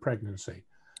of their pregnancy?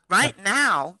 Right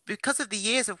now, because of the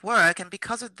years of work and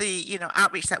because of the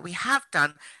outreach that we have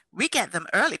done, we get them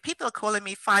early. People are calling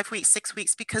me 5 weeks, 6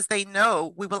 weeks because they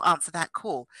know we will answer that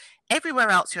call. Everywhere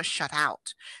else, you're shut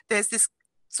out. There's this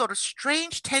sort of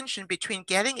strange tension between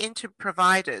getting into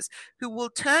providers who will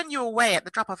turn you away at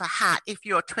the drop of a hat if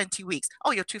you're 20 weeks.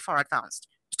 Oh, you're too far advanced.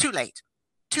 It's too late.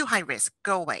 Too high risk.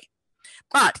 Go away.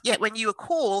 But yet when you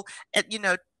call at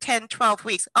 10, 12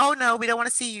 weeks, oh no, we don't want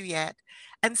to see you yet.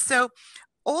 And so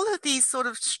all of these sort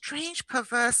of strange,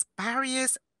 perverse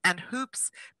barriers and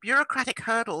hoops, bureaucratic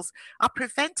hurdles are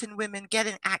preventing women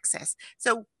getting access.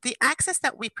 So the access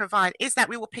that we provide is that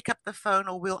we will pick up the phone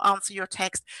or we'll answer your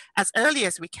text as early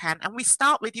as we can. And we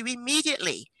start with you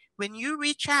immediately. When you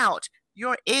reach out,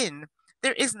 you're in.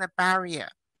 There isn't a barrier.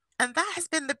 And that has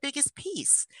been the biggest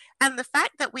piece. And the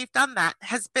fact that we've done that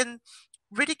has been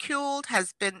ridiculed,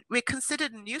 we're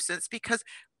considered a nuisance because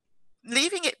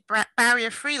leaving it barrier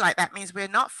free like that means we're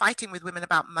not fighting with women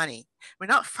about money. We're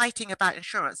not fighting about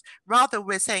insurance. Rather,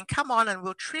 we're saying, come on and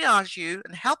we'll triage you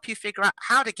and help you figure out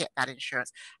how to get that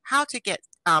insurance, how to get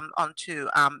onto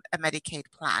a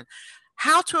Medicaid plan,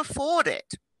 how to afford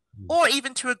it, or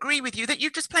even to agree with you that you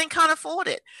just plain can't afford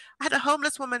it. I had a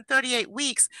homeless woman, 38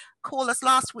 weeks, call us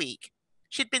last week.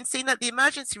 She'd been seen at the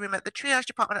emergency room at the triage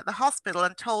department at the hospital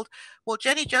and told, well,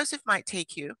 Jenny Joseph might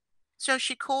take you. So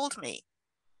she called me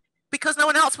because no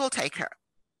one else will take her.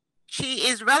 She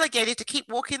is relegated to keep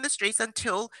walking the streets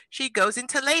until she goes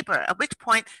into labor, at which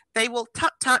point they will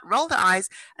tut-tut, roll their eyes,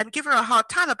 and give her a hard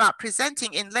time about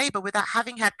presenting in labor without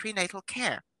having had prenatal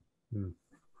care.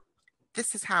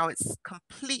 This is how it's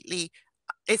completely,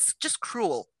 it's just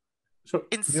cruel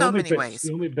in so many ways.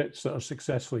 The only bits that are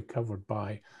successfully covered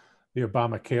by the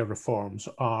Obamacare reforms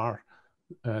are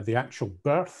the actual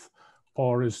birth,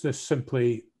 or is this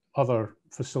simply other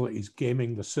facilities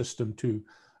gaming the system to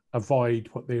avoid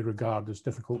what they regard as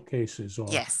difficult cases, or,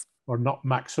 yes, or not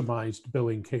maximized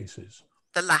billing cases?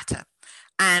 The latter.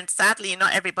 And sadly,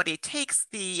 not everybody takes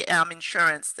the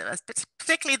insurance,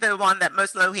 particularly the one that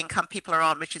most low-income people are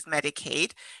on, which is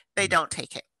Medicaid. They don't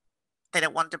take it. They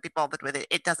don't want to be bothered with it.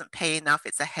 It doesn't pay enough.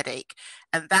 It's a headache.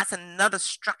 And that's another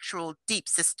structural, deep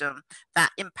system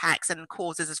that impacts and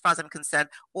causes, as far as I'm concerned,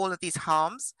 all of these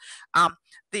harms.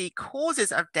 The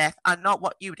causes of death are not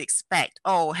what you would expect.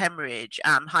 Oh, hemorrhage,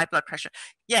 high blood pressure.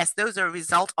 Yes, those are a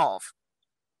result of.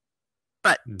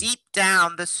 But deep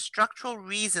down, the structural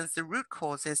reasons, the root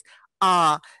causes,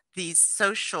 are these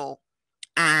social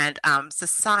and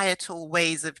societal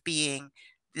ways of being,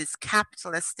 these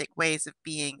capitalistic ways of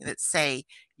being that say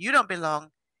you don't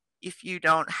belong if you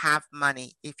don't have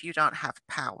money, if you don't have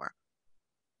power.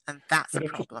 And that's a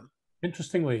problem.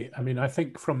 Interestingly, I mean, I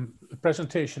think from the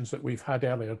presentations that we've had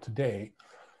earlier today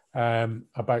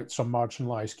about some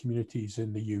marginalized communities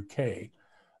in the UK,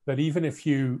 that even if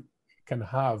you can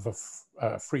have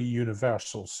a free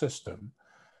universal system,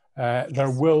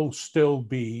 there will still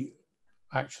be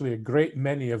actually a great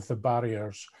many of the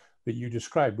barriers that you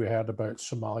described. We heard about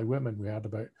Somali women, we heard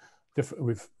about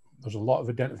there's a lot of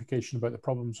identification about the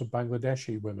problems of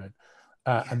Bangladeshi women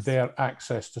and their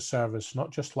access to service,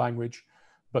 not just language,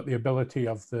 but the ability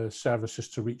of the services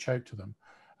to reach out to them.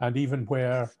 And even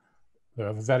where they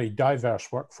have a very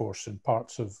diverse workforce in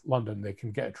parts of London, they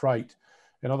can get it right.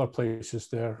 In other places,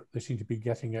 they seem to be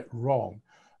getting it wrong.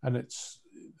 And it's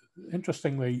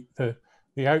interestingly, the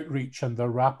outreach and the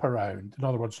wraparound, in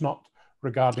other words, not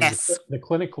regarding the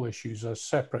clinical issues as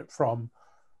separate from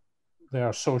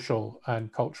their social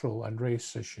and cultural and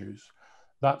race issues.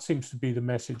 That seems to be the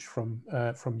message from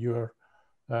your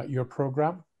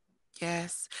program.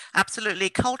 Yes,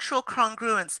 absolutely. Cultural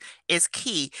congruence is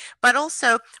key, but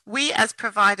also we as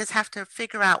providers have to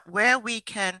figure out where we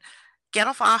can get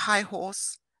off our high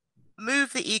horse,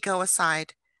 move the ego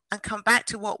aside, and come back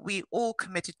to what we all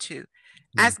committed to.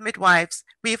 As midwives,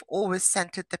 we've always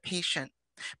centered the patient.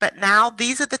 But now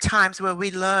these are the times where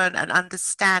we learn and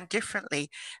understand differently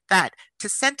that to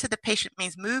center the patient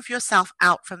means move yourself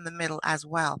out from the middle as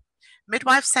well.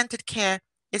 Midwife-centered care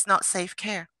is not safe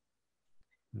care.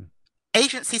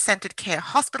 Agency-centered care,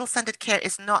 hospital-centered care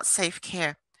is not safe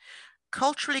care.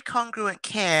 Culturally congruent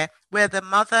care, where the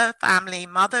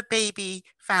mother-baby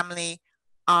family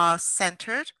are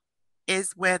centered,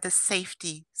 is where the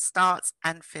safety starts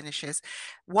and finishes.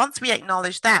 Once we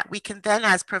acknowledge that, we can then,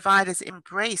 as providers,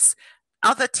 embrace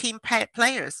other team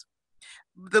players.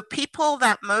 The people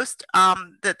that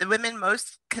that the women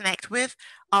most connect with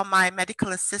are my medical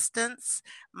assistants,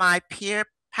 my peer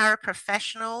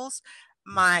paraprofessionals,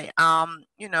 my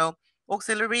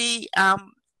auxiliary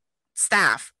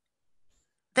staff.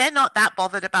 They're not that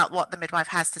bothered about what the midwife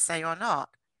has to say or not.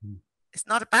 It's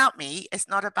not about me. It's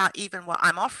not about even what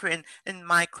I'm offering in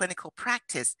my clinical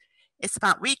practice. It's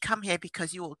about we come here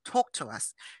because you will talk to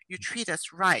us. You treat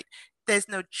us right. There's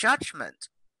no judgment.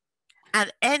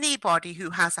 And anybody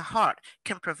who has a heart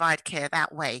can provide care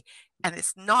that way. And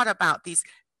it's not about these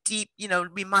deep,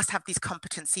 we must have these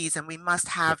competencies and we must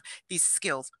have these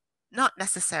skills. Not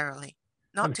necessarily.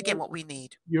 Not to get what we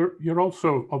need. You're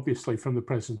also, obviously, from the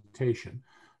presentation,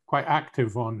 quite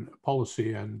active on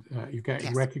policy, and you're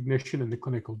getting recognition in the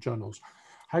clinical journals.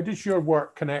 How does your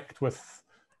work connect with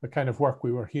the kind of work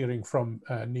we were hearing from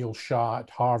Neil Shah at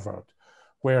Harvard,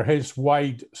 where his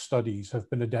wide studies have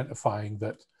been identifying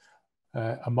that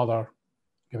a mother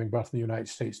giving birth in the United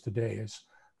States today is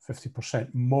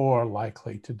 50% more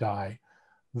likely to die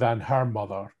than her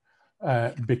mother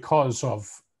because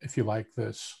of, if you like,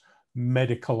 this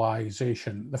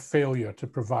medicalization, the failure to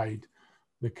provide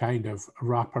the kind of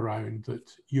wraparound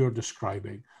that you're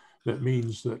describing, that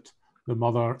means that the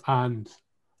mother and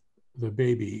the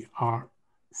baby are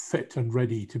fit and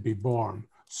ready to be born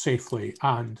safely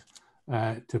and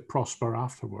to prosper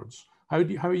afterwards. How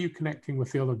are you connecting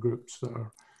with the other groups that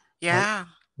are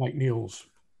like Neil's?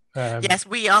 Yes,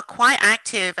 we are quite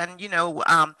active, and you know,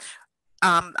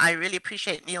 I really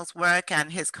appreciate Neil's work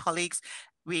and his colleagues.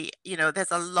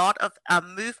 There's a lot of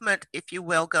movement, if you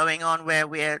will, going on where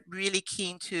we're really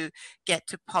keen to get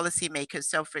to policymakers.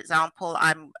 So, for example,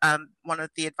 I'm one of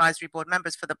the advisory board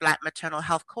members for the Black Maternal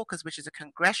Health Caucus, which is a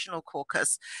congressional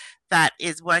caucus that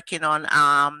is working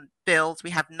on bills.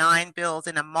 We have 9 bills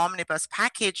in a omnibus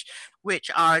package, which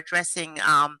are addressing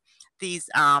these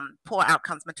poor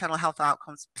outcomes, maternal health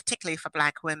outcomes, particularly for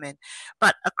Black women.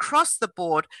 But across the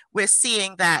board, we're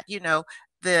seeing that, you know,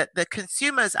 the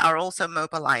consumers are also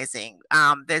mobilizing.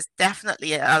 There's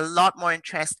definitely a lot more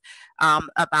interest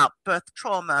about birth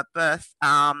trauma, birth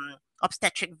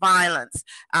obstetric violence.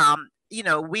 You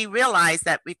know, we realize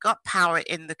that we've got power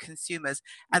in the consumers,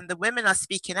 and the women are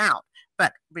speaking out.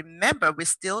 But remember, we're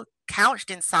still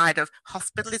couched inside of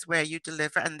hospital is where you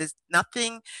deliver, and there's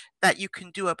nothing that you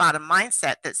can do about a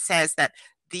mindset that says that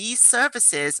these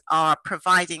services are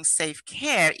providing safe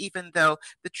care, even though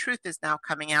the truth is now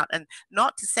coming out. And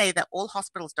not to say that all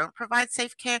hospitals don't provide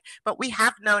safe care, but we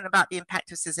have known about the impact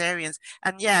of cesareans.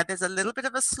 And yeah, there's a little bit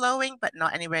of a slowing, but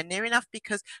not anywhere near enough,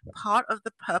 because part of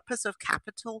the purpose of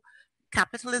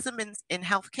capitalism in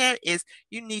healthcare is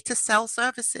you need to sell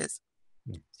services.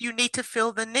 You need to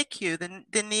fill the NICU,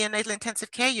 the neonatal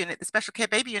intensive care unit, the special care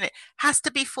baby unit has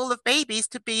to be full of babies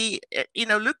to be, you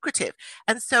know, lucrative.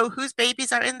 And so whose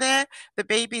babies are in there? The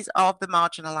babies of the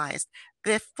marginalized.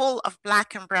 They're full of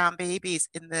Black and brown babies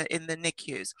in the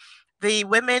NICUs. The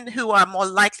women who are more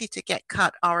likely to get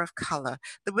cut are of color.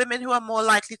 The women who are more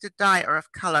likely to die are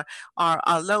of color,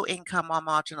 are low income or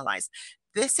marginalized.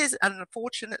 This is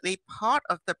unfortunately part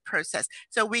of the process.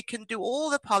 So we can do all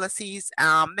the policies,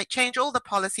 change all the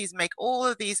policies, make all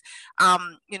of these,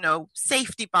 you know,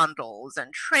 safety bundles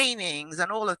and trainings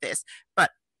and all of this.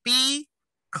 But be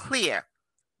clear,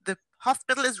 the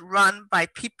hospital is run by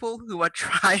people who are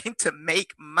trying to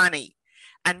make money.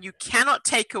 And you cannot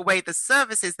take away the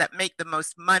services that make the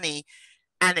most money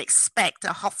and expect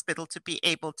a hospital to be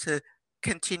able to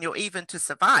continue, even to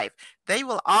survive. They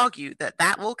will argue that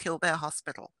that will kill their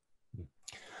hospital.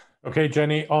 Okay,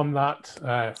 Jenny, on that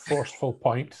forceful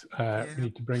point, we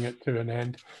need to bring it to an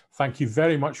end. Thank you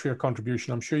very much for your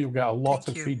contribution. I'm sure you'll get a lot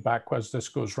of feedback as this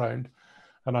goes round.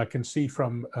 And I can see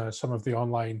from some of the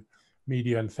online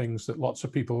media and things that lots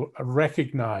of people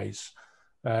recognize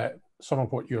some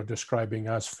of what you're describing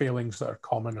as failings that are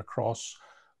common across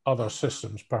other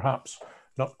systems, perhaps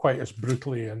not quite as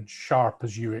brutally and sharp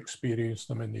as you experience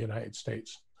them in the United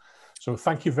States. So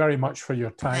thank you very much for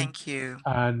your time. Thank you.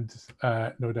 And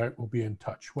no doubt we'll be in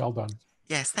touch. Well done.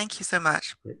 Yes, thank you so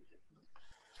much. Great.